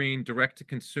single screen direct to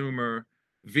consumer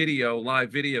video,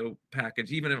 live video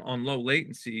package, even on low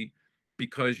latency,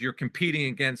 because you're competing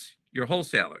against your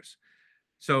wholesalers.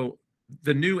 So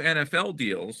the new NFL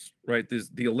deals, right, there's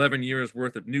the 11 years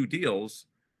worth of new deals,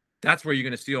 that's where you're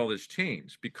going to see all this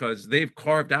change, because they've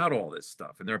carved out all this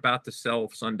stuff and they're about to sell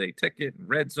Sunday Ticket and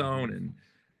Red Zone and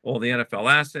all the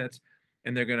NFL assets.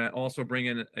 And they're going to also bring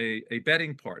in a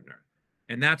betting partner.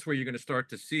 And that's where you're going to start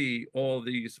to see all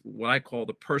these, what I call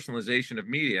the personalization of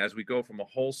media, as we go from a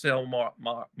wholesale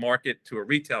market to a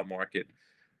retail market.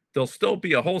 There'll still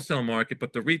be a wholesale market,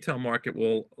 but the retail market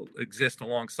will exist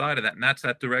alongside of that. And that's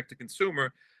that direct to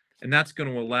consumer. And that's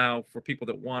going to allow for people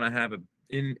that want to have a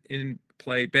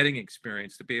in-play betting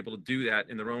experience to be able to do that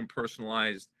in their own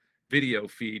personalized video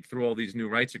feed through all these new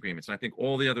rights agreements. And I think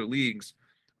all the other leagues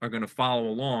are going to follow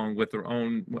along with their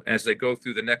own as they go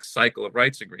through the next cycle of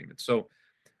rights agreements. So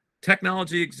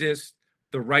technology exists,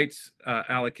 the rights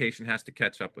allocation has to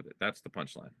catch up with it. That's the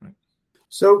punchline. Right?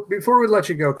 So before we let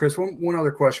you go, Chris, one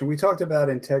other question. We talked about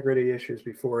integrity issues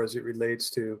before as it relates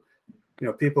to,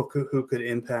 people who could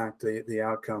impact the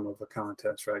outcome of a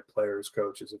contest, right? Players,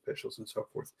 coaches, officials, and so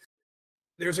forth.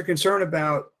 There's a concern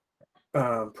about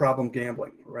problem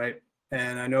gambling, right?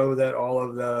 And I know that all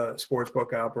of the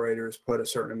sportsbook operators put a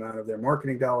certain amount of their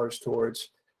marketing dollars towards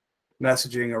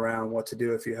messaging around what to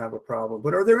do if you have a problem.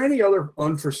 But are there any other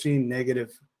unforeseen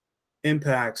negative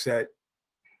impacts that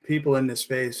people in this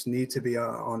space need to be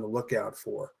on the lookout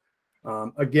for?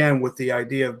 Again, with the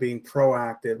idea of being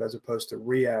proactive as opposed to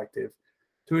reactive,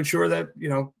 to ensure that,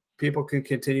 people can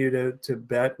continue to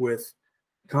bet with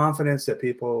confidence, that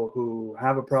people who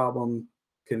have a problem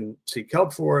can seek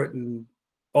help for it, and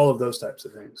all of those types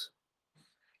of things.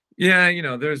 Yeah,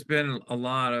 there's been a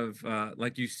lot of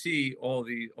like, you see all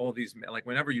these, like,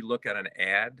 whenever you look at an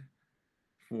ad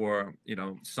for,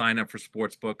 sign up for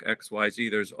Sportsbook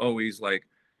XYZ, there's always like,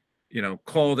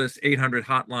 call this 800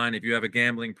 hotline if you have a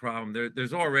gambling problem.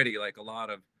 There's already like a lot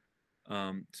of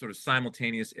sort of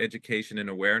simultaneous education and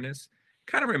awareness.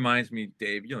 Kind of reminds me,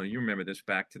 Dave, you remember this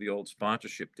back to the old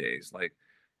sponsorship days, like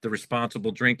the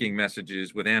responsible drinking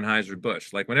messages with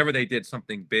Anheuser-Busch. Like, whenever they did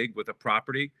something big with a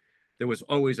property, there was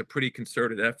always a pretty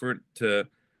concerted effort to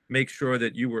make sure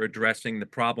that you were addressing the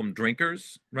problem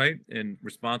drinkers, right? And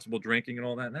responsible drinking and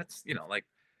all that. And that's, like,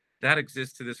 that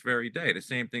exists to this very day. The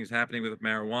same thing's happening with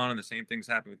marijuana, and the same thing's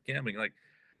happening with gambling. Like,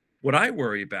 what I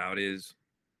worry about is,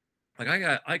 like,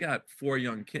 I got 4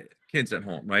 young kids at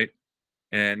home, right?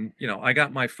 And, I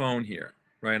got my phone here,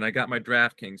 right? And I got my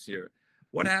DraftKings here.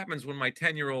 What happens when my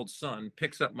 10-year-old son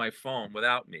picks up my phone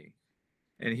without me,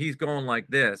 and he's going like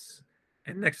this,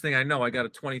 and next thing I know, I got a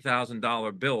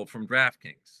 $20,000 bill from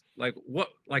DraftKings? Like, what?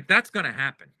 Like, that's going to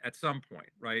happen at some point,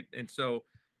 right? And so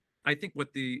I think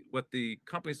what the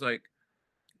companies like,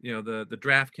 the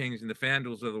DraftKings and the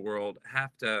FanDuels of the world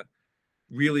have to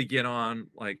really get on,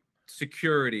 like,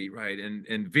 security, right?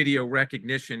 And video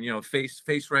recognition,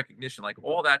 face recognition, like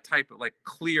all that type of, like,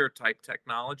 clear type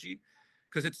technology.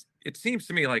 Because it seems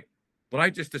to me like what I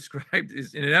just described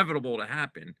is inevitable to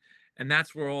happen. And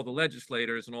that's where all the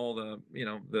legislators and all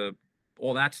the,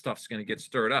 all that stuff's going to get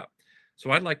stirred up.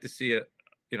 So I'd like to see it,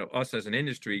 us as an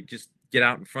industry just get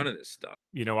out in front of this stuff.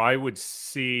 I would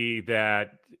see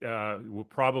that we'll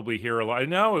probably hear a lot.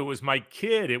 No, it was my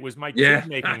kid. It was my kid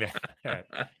making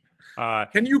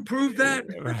that. Can you prove that?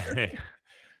 Right.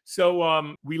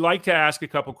 So we like to ask a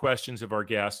couple questions of our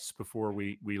guests before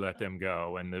we let them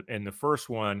go. And the first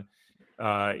one,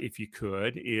 if you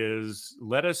could, is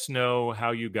let us know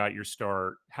how you got your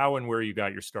start, how and where you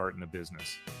got your start in the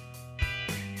business.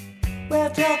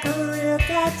 Where'd your career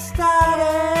get started?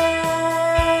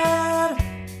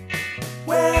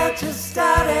 Where'd you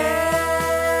started?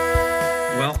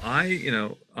 Well,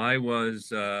 I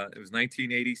was, it was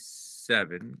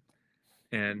 1987.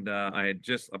 And I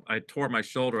tore my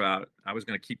shoulder out. I was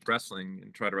going to keep wrestling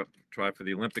and try for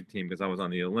the Olympic team, because I was on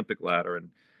the Olympic ladder,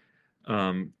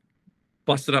 and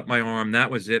busted up my arm.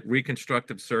 That was it.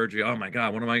 Reconstructive surgery. Oh my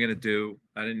God, what am I going to do?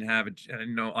 I didn't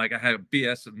know, like, I had a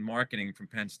BS in marketing from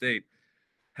Penn State.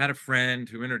 Had a friend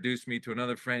who introduced me to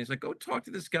another friend. He's like, go talk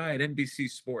to this guy at NBC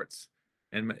Sports.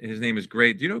 And his name is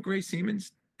Gray. Do you know Gray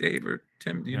Siemens, Dave or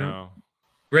Tim? Do you know?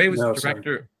 Gray was the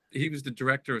director. Sorry. He was the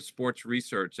director of sports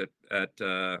research at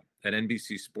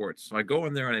NBC Sports. So I go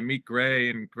in there and I meet Gray,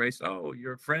 and Gray said, "Oh,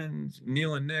 your friends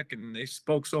Neil and Nick, and they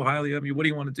spoke so highly of you. What do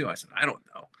you want to do?" I said, "I don't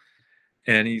know."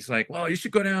 And he's like, "Well, you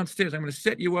should go downstairs. I'm going to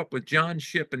set you up with John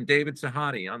Shipp and David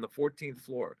Sahadi on the 14th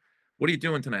floor. What are you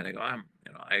doing tonight?" I go,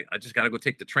 I just got to go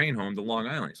take the train home to Long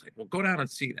Island." He's like, "Well, go down and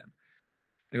see them."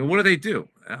 I go, "What do they do?"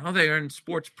 "Oh, they are in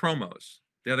sports promos."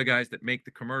 They're the guys that make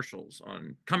the commercials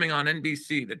coming on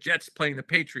NBC, the Jets playing the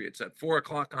Patriots at 4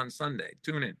 o'clock on Sunday.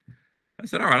 Tune in. I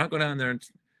said, all right, I'll go down there. And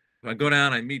I go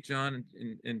down, I meet John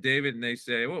and David, and they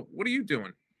say, well, what are you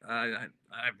doing? I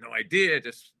have no idea.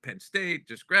 Just Penn State,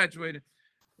 just graduated.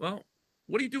 Well,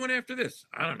 what are you doing after this?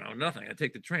 I don't know, nothing. I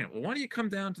take the train. Well, why don't you come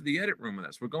down to the edit room with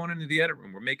us? We're going into the edit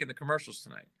room. We're making the commercials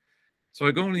tonight. So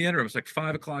I go into the edit room. It's like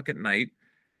 5 o'clock at night.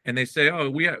 And they say, oh,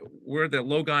 we're the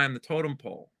low guy on the totem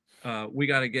pole. We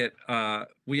have to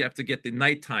get the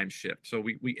nighttime shift. So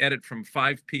we edit from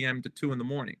 5 p.m. to 2 in the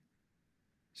morning.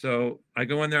 So I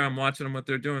go in there, I'm watching them what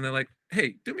they're doing. They're like,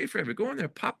 hey, do me a favor, go in there,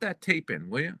 pop that tape in,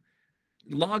 will you?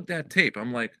 Log that tape.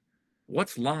 I'm like,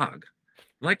 what's log?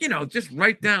 Like, just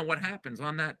write down what happens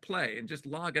on that play and just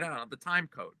log it out on the time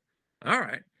code. All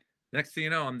right. Next thing you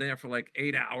know, I'm there for like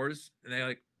 8 hours. And they're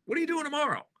like, what are you doing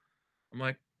tomorrow? I'm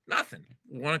like, nothing.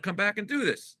 Want to come back and do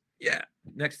this? Yeah.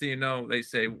 Next thing you know, they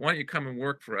say, why don't you come and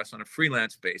work for us on a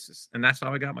freelance basis? And that's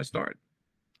how I got my start,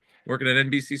 working at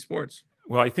NBC Sports.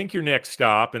 Well, I think your next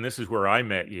stop, and this is where I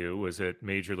met you, was at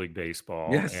Major League Baseball.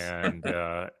 Yes. And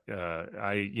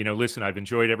listen, I've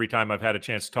enjoyed every time I've had a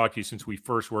chance to talk to you since we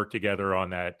first worked together on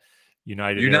that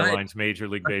United Airlines Major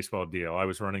League Baseball deal. I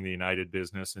was running the United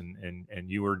business, and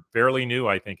you were fairly new,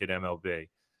 I think, at MLB.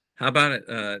 How about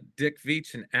it, Dick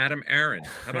Veach and Adam Aaron?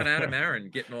 How about Adam Aaron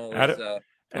getting all his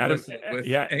Adam,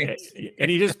 yeah, and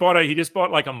he just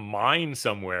bought like a mine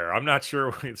somewhere. I'm not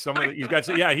sure. He's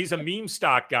a meme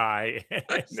stock guy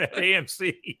at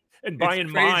AMC and buying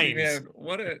mines. Man.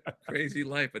 What a crazy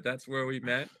life! But that's where we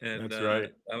met, and that's right.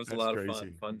 That was a lot of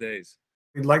fun days.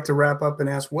 We'd like to wrap up and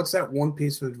ask, what's that one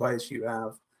piece of advice you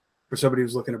have for somebody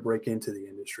who's looking to break into the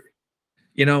industry?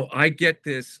 I get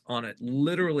this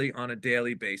literally on a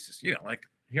daily basis. Like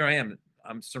here I am.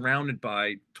 I'm surrounded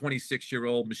by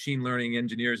 26-year-old machine learning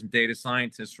engineers and data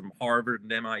scientists from Harvard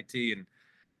and MIT. And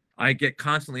I get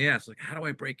constantly asked, like, how do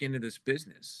I break into this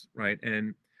business? Right.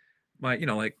 And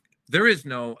there's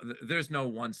no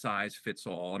one size fits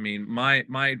all. I mean, my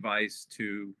advice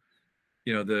to,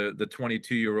 the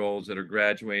 22-year-olds that are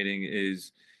graduating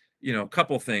is, a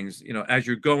couple things, as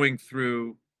you're going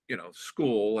through,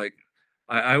 school, like,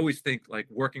 I always think like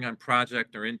working on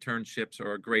project or internships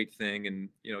are a great thing. And,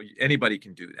 anybody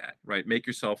can do that, right? Make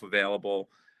yourself available,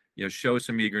 show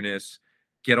some eagerness,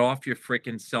 get off your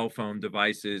freaking cell phone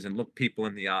devices and look people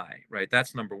in the eye, right?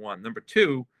 That's number one. Number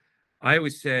two, I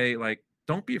always say, like,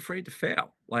 don't be afraid to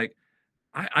fail. Like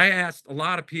I asked a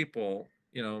lot of people,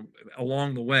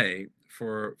 along the way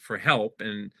for help.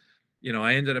 And,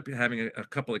 I ended up having a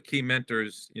couple of key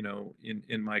mentors,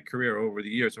 in my career over the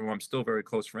years, who I'm still very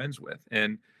close friends with.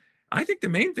 And I think the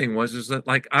main thing is that,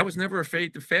 like, I was never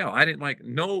afraid to fail. I didn't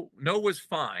no was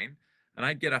fine. And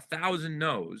I'd get 1,000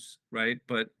 no's, right?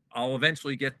 But I'll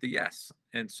eventually get the yes.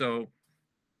 And so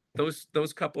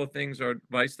those couple of things are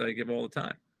advice that I give all the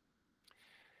time.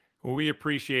 Well, we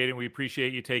appreciate it. We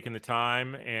appreciate you taking the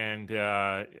time. And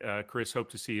Chris,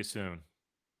 hope to see you soon.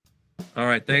 All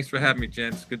right. Thanks for having me,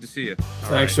 gents. Good to see you.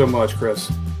 Thanks so much, Chris.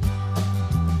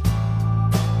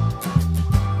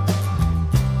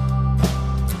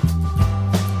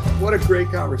 What a great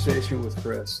conversation with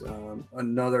Chris.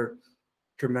 Another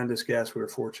tremendous guest we were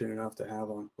fortunate enough to have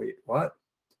on. Wait, what?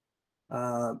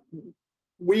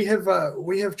 We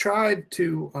have tried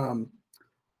to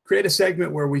create a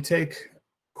segment where we take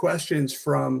questions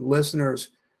from listeners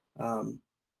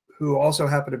who also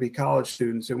happen to be college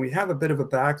students. And we have a bit of a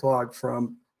backlog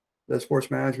from the sports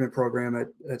management program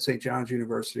at St. John's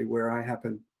University, where I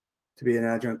happen to be an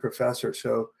adjunct professor.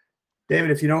 So, David,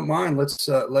 if you don't mind, let's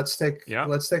take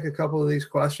a couple of these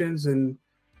questions and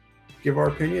give our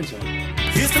opinions on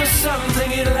it. Is there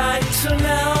something you'd like to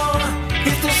know?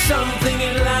 If there's something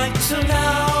you'd like to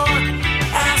know,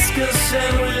 ask us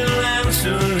and we'll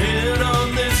answer it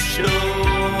on this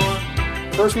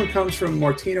show. First one comes from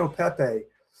Martino Pepe,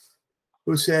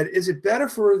 who said, is it better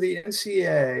for the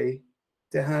NCAA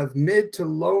to have mid to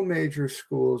low major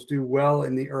schools do well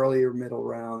in the earlier middle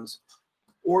rounds,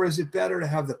 or is it better to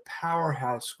have the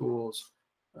powerhouse schools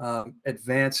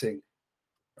advancing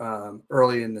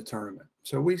early in the tournament?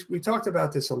 So we talked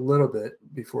about this a little bit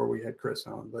before we had Chris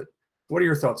on, but what are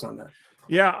your thoughts on that?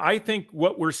 Yeah, I think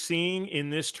what we're seeing in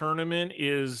this tournament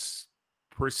is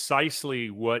precisely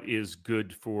what is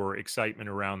good for excitement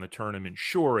around the tournament.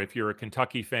 Sure, if you're a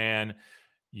Kentucky fan,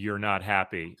 you're not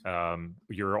happy.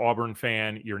 You're an Auburn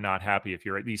fan, you're not happy. If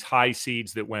you're at these high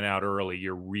seeds that went out early,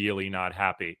 you're really not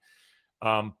happy.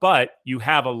 But you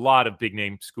have a lot of big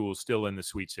name schools still in the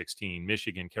Sweet 16,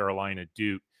 Michigan, Carolina,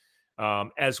 Duke,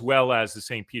 as well as the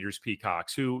St. Peter's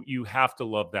Peacocks, who you have to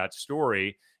love that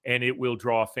story. and it will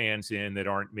draw fans in that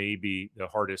aren't maybe the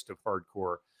hardest of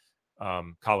hardcore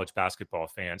college basketball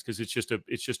fans, because it's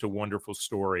just a wonderful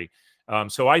story.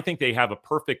 So I think they have a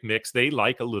perfect mix. They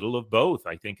like a little of both.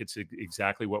 I think it's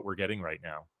exactly what we're getting right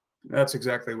now. That's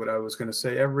exactly what I was going to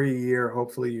say. Every year,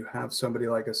 hopefully, you have somebody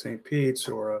like a St. Pete's,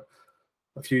 or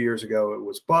a few years ago it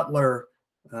was Butler,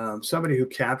 somebody who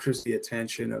captures the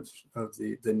attention of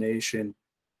the nation,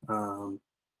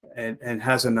 and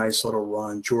has a nice little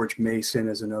run. George Mason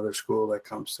is another school that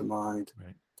comes to mind.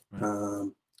 Right.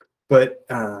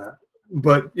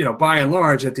 But by and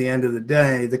large, at the end of the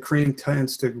day, the cream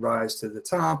tends to rise to the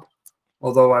top.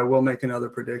 Although I will make another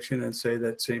prediction and say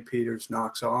that St. Peter's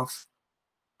knocks off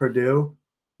Purdue,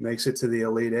 makes it to the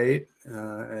Elite Eight,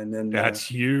 and then that's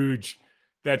huge.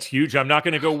 That's huge. I'm not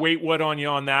going to go wait what on you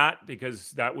on that, because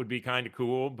that would be kind of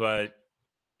cool, but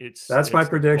that's my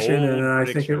prediction, and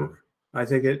I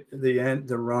think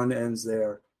the run ends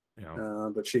there.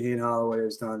 But Shaheen Holloway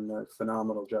has done a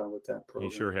phenomenal job with that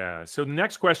program. He sure has. So the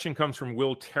next question comes from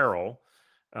Will Terrell,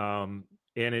 and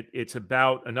it's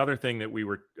about another thing that we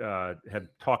had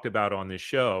talked about on this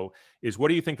show. Is, what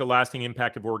do you think the lasting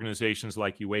impact of organizations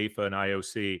like UEFA and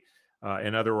IOC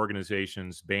and other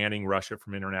organizations banning Russia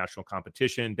from international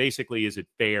competition? Basically, is it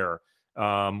fair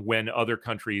when other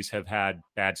countries have had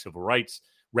bad civil rights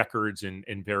records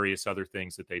and various other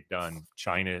things that they've done?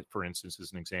 China, for instance,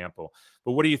 is an example.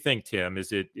 But what do you think, Tim? Has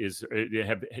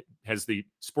the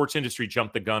sports industry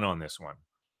jumped the gun on this one?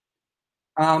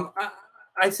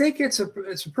 I think it's a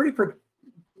pretty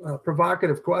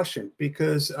provocative question,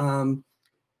 because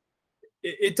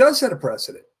it does set a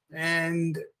precedent.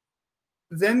 And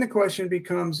then the question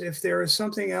becomes, if there is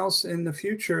something else in the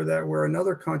future where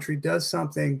another country does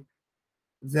something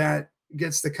that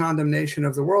gets the condemnation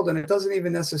of the world, and it doesn't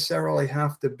even necessarily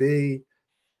have to be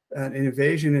an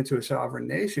invasion into a sovereign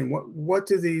nation, what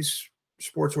do these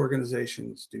sports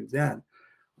organizations do then?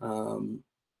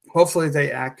 Hopefully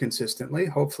they act consistently.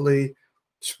 Hopefully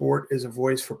sport is a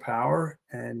voice for power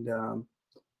and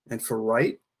for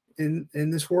right in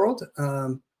this world.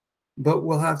 But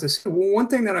we'll have to see. One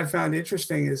thing that I found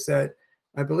interesting is that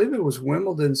I believe it was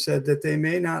Wimbledon said that they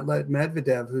may not let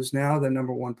Medvedev, who's now the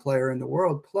number one player in the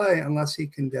world, play unless he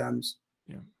condemns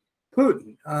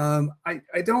Putin. I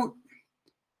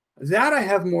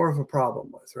have more of a problem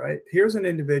with, right? Here's an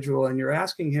individual, and you're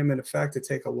asking him in effect to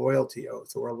take a loyalty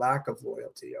oath or a lack of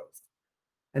loyalty oath.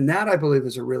 And that, I believe,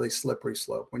 is a really slippery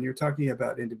slope when you're talking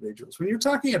about individuals. When you're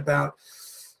talking about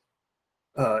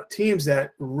teams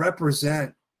that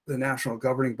represent the national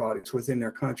governing bodies within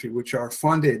their country, which are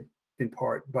funded in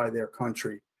part by their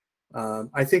country,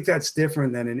 I think that's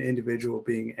different than an individual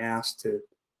being asked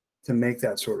to make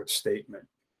that sort of statement.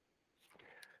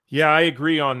 Yeah, I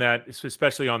agree on that,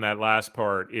 especially on that last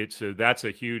part. That's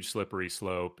a huge slippery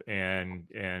slope, and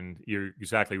you're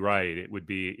exactly right. It would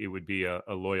be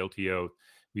a loyalty oath.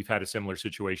 We've had a similar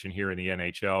situation here in the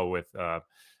NHL with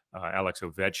Alex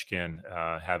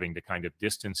Ovechkin having to kind of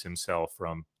distance himself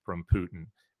from Putin,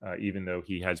 even though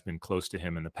he has been close to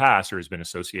him in the past or has been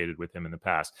associated with him in the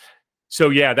past. So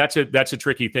yeah, that's a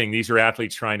tricky thing. These are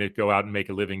athletes trying to go out and make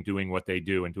a living doing what they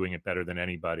do and doing it better than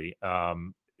anybody.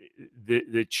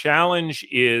 The challenge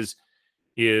is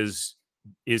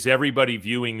everybody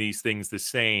viewing these things the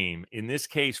same? In this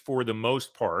case, for the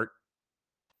most part,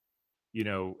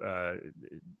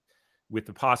 with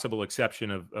the possible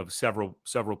exception of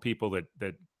several people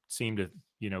that seem to,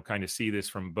 kind of see this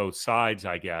from both sides,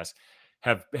 I guess,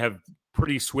 have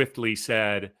pretty swiftly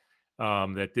said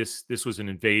that this was an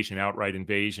invasion, outright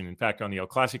invasion. In fact, on the El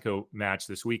Clasico match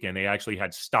this weekend, they actually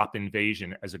had "Stop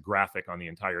Invasion" as a graphic on the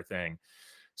entire thing.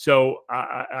 So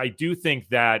I do think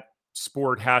that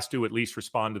sport has to at least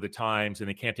respond to the times, and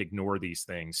they can't ignore these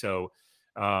things. So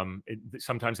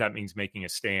sometimes that means making a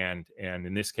stand. And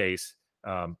in this case,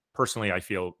 personally, I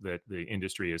feel that the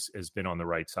industry has been on the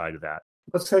right side of that.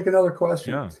 Let's take another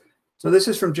question. Yeah. So this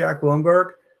is from Jack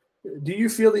Bloomberg. Do you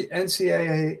feel the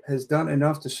NCAA has done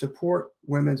enough to support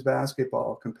women's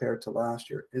basketball compared to last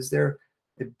year? Is there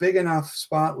a big enough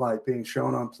spotlight being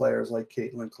shown on players like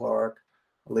Caitlin Clark,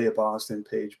 Leah Boston,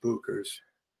 Paige Buchers?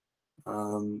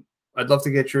 I'd love to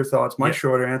get your thoughts. My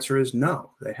short answer is no,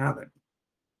 they haven't.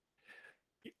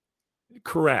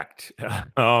 Correct.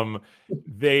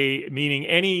 Meaning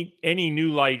any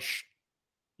new light,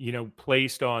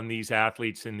 placed on these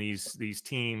athletes and these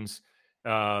teams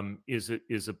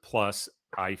is a plus,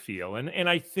 I feel, and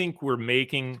I think we're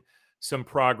making some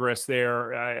progress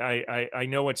there. I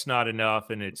know it's not enough,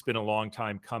 and it's been a long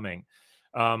time coming.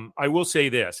 I will say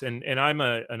this, and I'm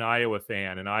an Iowa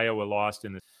fan, and Iowa lost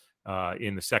in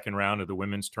the second round of the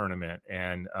women's tournament,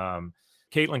 and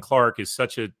Caitlin Clark is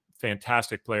such a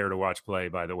fantastic player to watch play,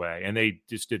 by the way, and they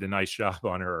just did a nice job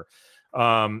on her.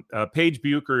 Paige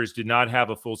Buchers did not have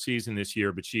a full season this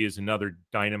year, but she is another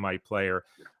dynamite player.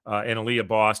 And Aaliyah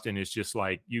Boston is just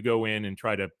like, you go in and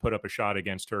try to put up a shot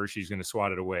against her, she's going to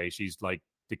swat it away. She's like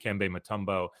Dikembe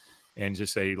Mutombo and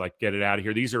just say, like, get it out of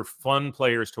here. These are fun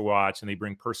players to watch, and they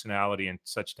bring personality and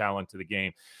such talent to the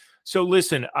game. So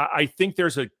listen, I think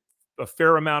there's a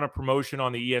fair amount of promotion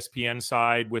on the ESPN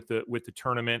side with the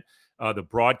tournament. The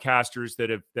broadcasters that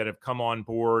have come on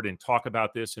board and talk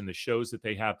about this, and the shows that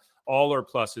they have, all are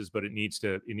pluses, but it needs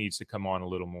to come on a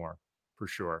little more, for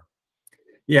sure.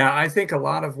 Yeah, I think a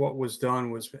lot of what was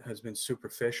done has been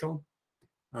superficial,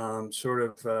 sort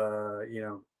of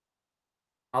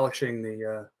polishing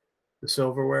the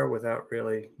silverware without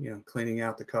really cleaning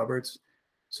out the cupboards.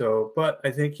 So, but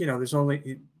I think there's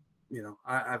only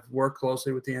I've worked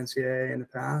closely with the NCAA in the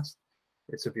past.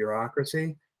 It's a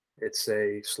bureaucracy. It's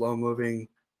a slow-moving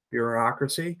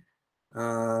bureaucracy.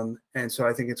 And so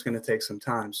I think it's going to take some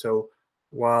time. So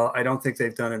while I don't think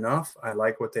they've done enough, I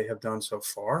like what they have done so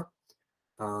far.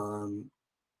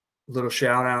 Little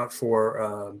shout out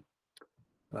for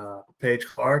Paige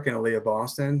Clark and Aaliyah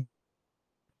Boston,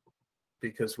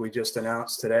 because we just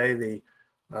announced today the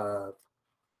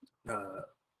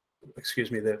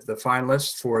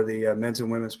finalists for the Men's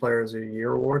and Women's Players of the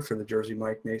Year Award for the Jersey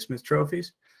Mike Naismith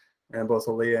trophies. And both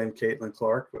Aaliyah and Caitlin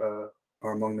Clark are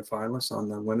among the finalists on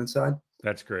the women's side.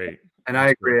 That's great. And I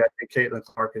agree. I think Caitlin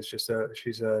Clark is she's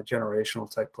a generational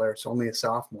type player. It's only a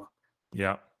sophomore.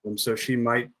 Yeah. And so she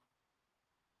might,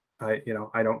 I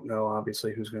don't know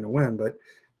obviously who's going to win, but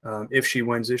if she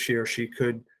wins this year, she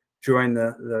could join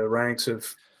the ranks of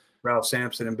Ralph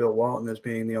Sampson and Bill Walton as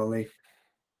being the only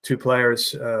two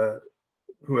players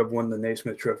who have won the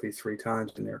Naismith Trophy 3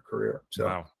 times in their career.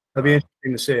 So it'll be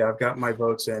interesting to see. I've got my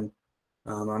votes in.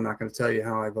 I'm not going to tell you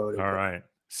how I voted. All right.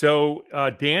 So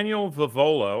Daniel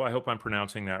Vivolo, I hope I'm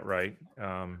pronouncing that right.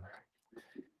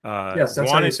 Yes,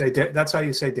 that's how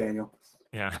you say Daniel.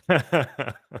 Yeah.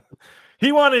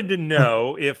 He wanted to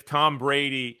know if Tom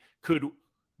Brady could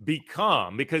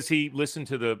become, because he listened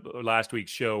to the last week's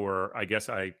show where I guess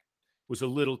I was a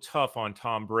little tough on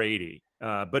Tom Brady,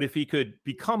 but if he could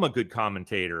become a good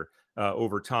commentator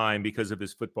over time because of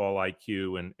his football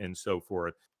IQ and so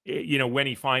forth. When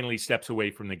he finally steps away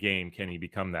from the game, can he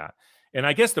become that? And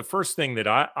I guess the first thing that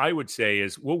I would say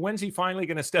is, well, when's he finally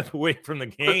going to step away from the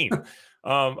game?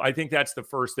 I think that's the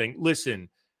first thing. Listen,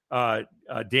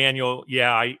 Daniel,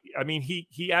 yeah, I mean,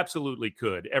 he absolutely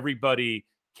could. Everybody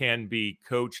can be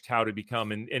coached how to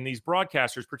become, and these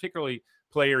broadcasters, particularly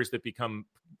players that become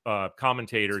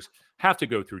commentators, have to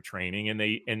go through training, and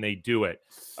they do it.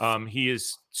 He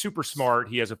is super smart.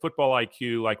 He has a football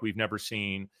IQ like we've never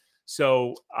seen.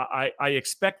 So I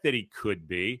expect that he could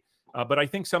be, but I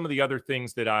think some of the other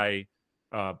things that I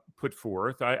put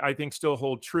forth, I think still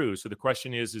hold true. So the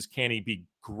question is can he be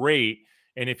great?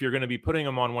 And if you're going to be putting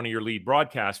him on one of your lead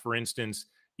broadcasts, for instance,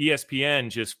 ESPN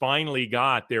just finally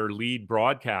got their lead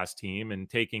broadcast team and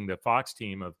taking the Fox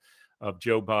team of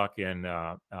Joe Buck and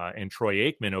Troy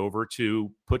Aikman over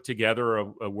to put together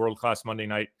a world-class Monday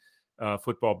Night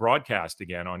Football broadcast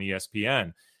again on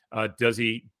ESPN.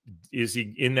 Is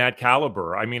he in that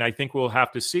caliber? I mean, I think we'll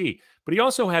have to see. But he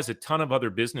also has a ton of other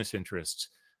business interests.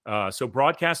 So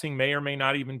broadcasting may or may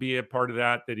not even be a part of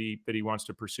that he wants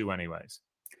to pursue anyways.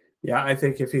 Yeah, I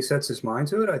think if he sets his mind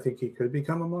to it, I think he could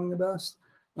become among the best.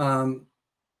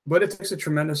 But it takes a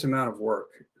tremendous amount of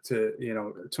work to,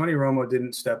 Tony Romo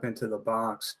didn't step into the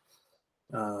box,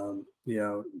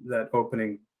 that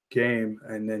opening game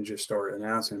and then just start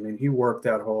announcing. I mean, he worked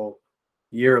that whole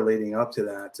year leading up to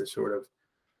that to sort of,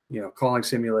 calling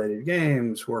simulated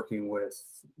games, working with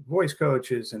voice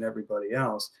coaches and everybody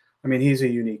else. I mean, he's a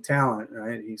unique talent,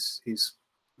 right? He's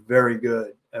very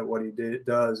good at what he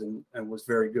does and was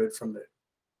very good from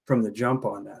the jump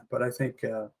on that. But I think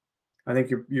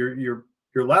your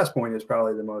last point is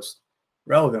probably the most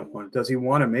relevant one. Does he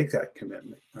want to make that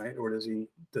commitment, right? Or does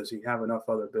he have enough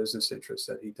other business interests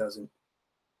that he doesn't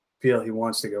feel he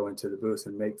wants to go into the booth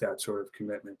and make that sort of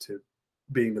commitment to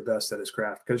being the best at his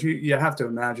craft? Because you have to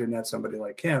imagine that somebody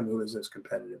like him, who is as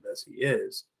competitive as he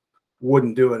is,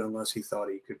 wouldn't do it unless he thought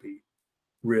he could be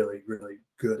really, really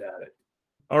good at it.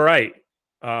 All right.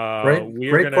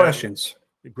 Great questions.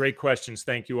 Great questions.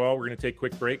 Thank you all. We're going to take a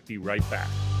quick break. Be right back.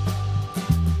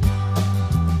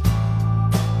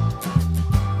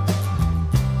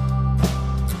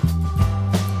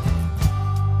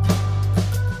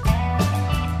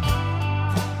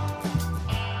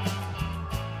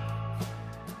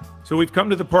 So we've come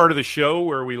to the part of the show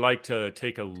where we like to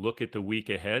take a look at the week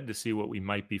ahead to see what we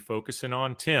might be focusing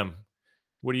on. Tim,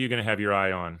 what are you going to have your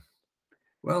eye on?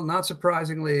 Well, not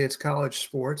surprisingly, it's college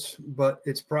sports, but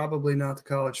it's probably not the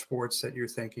college sports that you're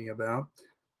thinking about.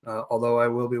 Although I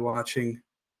will be watching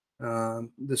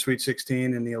the Sweet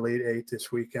 16 and the Elite Eight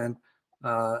this weekend.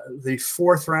 The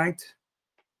fourth-ranked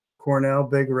Cornell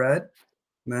Big Red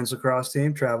men's lacrosse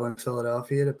team traveling to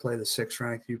Philadelphia to play the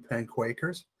sixth-ranked UPenn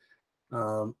Quakers.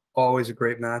 Always a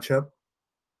great matchup.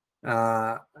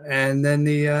 And then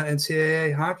the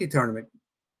NCAA hockey tournament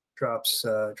drops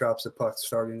the puck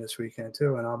starting this weekend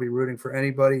too, and I'll be rooting for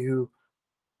anybody who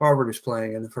Harvard is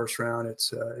playing in the first round.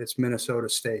 It's Minnesota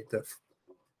State, the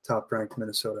top-ranked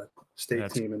Minnesota State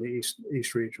team in the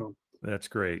East Regional. That's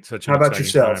great. Such an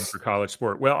exciting time for college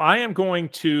sport. Well, I am going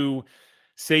to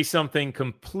say something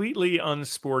completely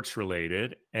unsports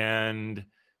related, and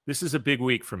this is a big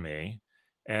week for me,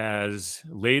 as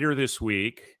later this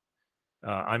week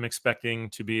I'm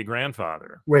expecting to be a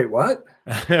grandfather. Wait, what?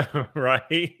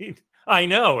 Right? I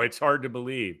know, it's hard to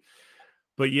believe.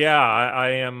 But yeah, I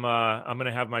am. I'm going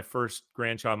to have my first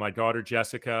grandchild. My daughter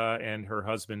Jessica and her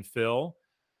husband Phil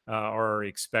are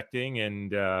expecting,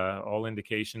 and all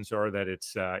indications are that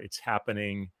it's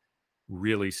happening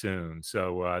really soon.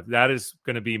 So that is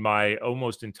going to be my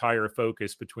almost entire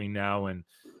focus between now and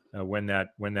when that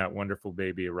wonderful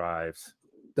baby arrives.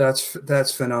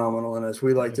 That's phenomenal, and as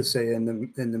we like to say in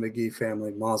the McGee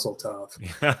family, Mazel Tov.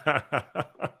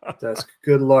 That's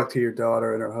good luck to your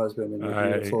daughter and her husband and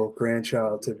your beautiful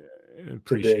grandchild to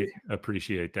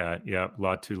appreciate that. Yeah, a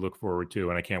lot to look forward to,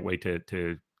 and I can't wait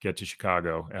to get to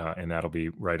Chicago, and that'll be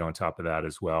right on top of that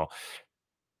as well.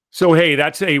 So hey,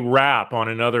 that's a wrap on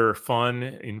another fun,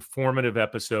 informative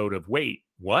episode of Wait,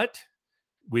 What?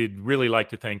 We'd really like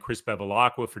to thank Chris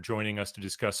Bevilacqua for joining us to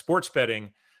discuss sports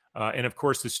betting. And of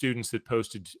course, the students that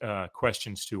posted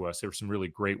questions to us. There were some really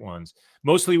great ones.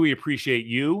 Mostly, we appreciate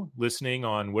you listening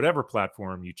on whatever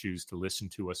platform you choose to listen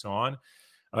to us on.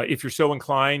 If you're so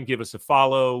inclined, give us a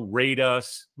follow, rate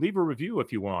us, leave a review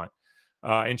if you want,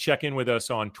 and check in with us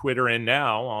on Twitter and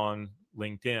now on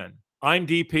LinkedIn. I'm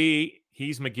DP,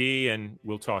 he's McGee, and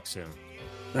we'll talk soon.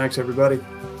 Thanks, everybody.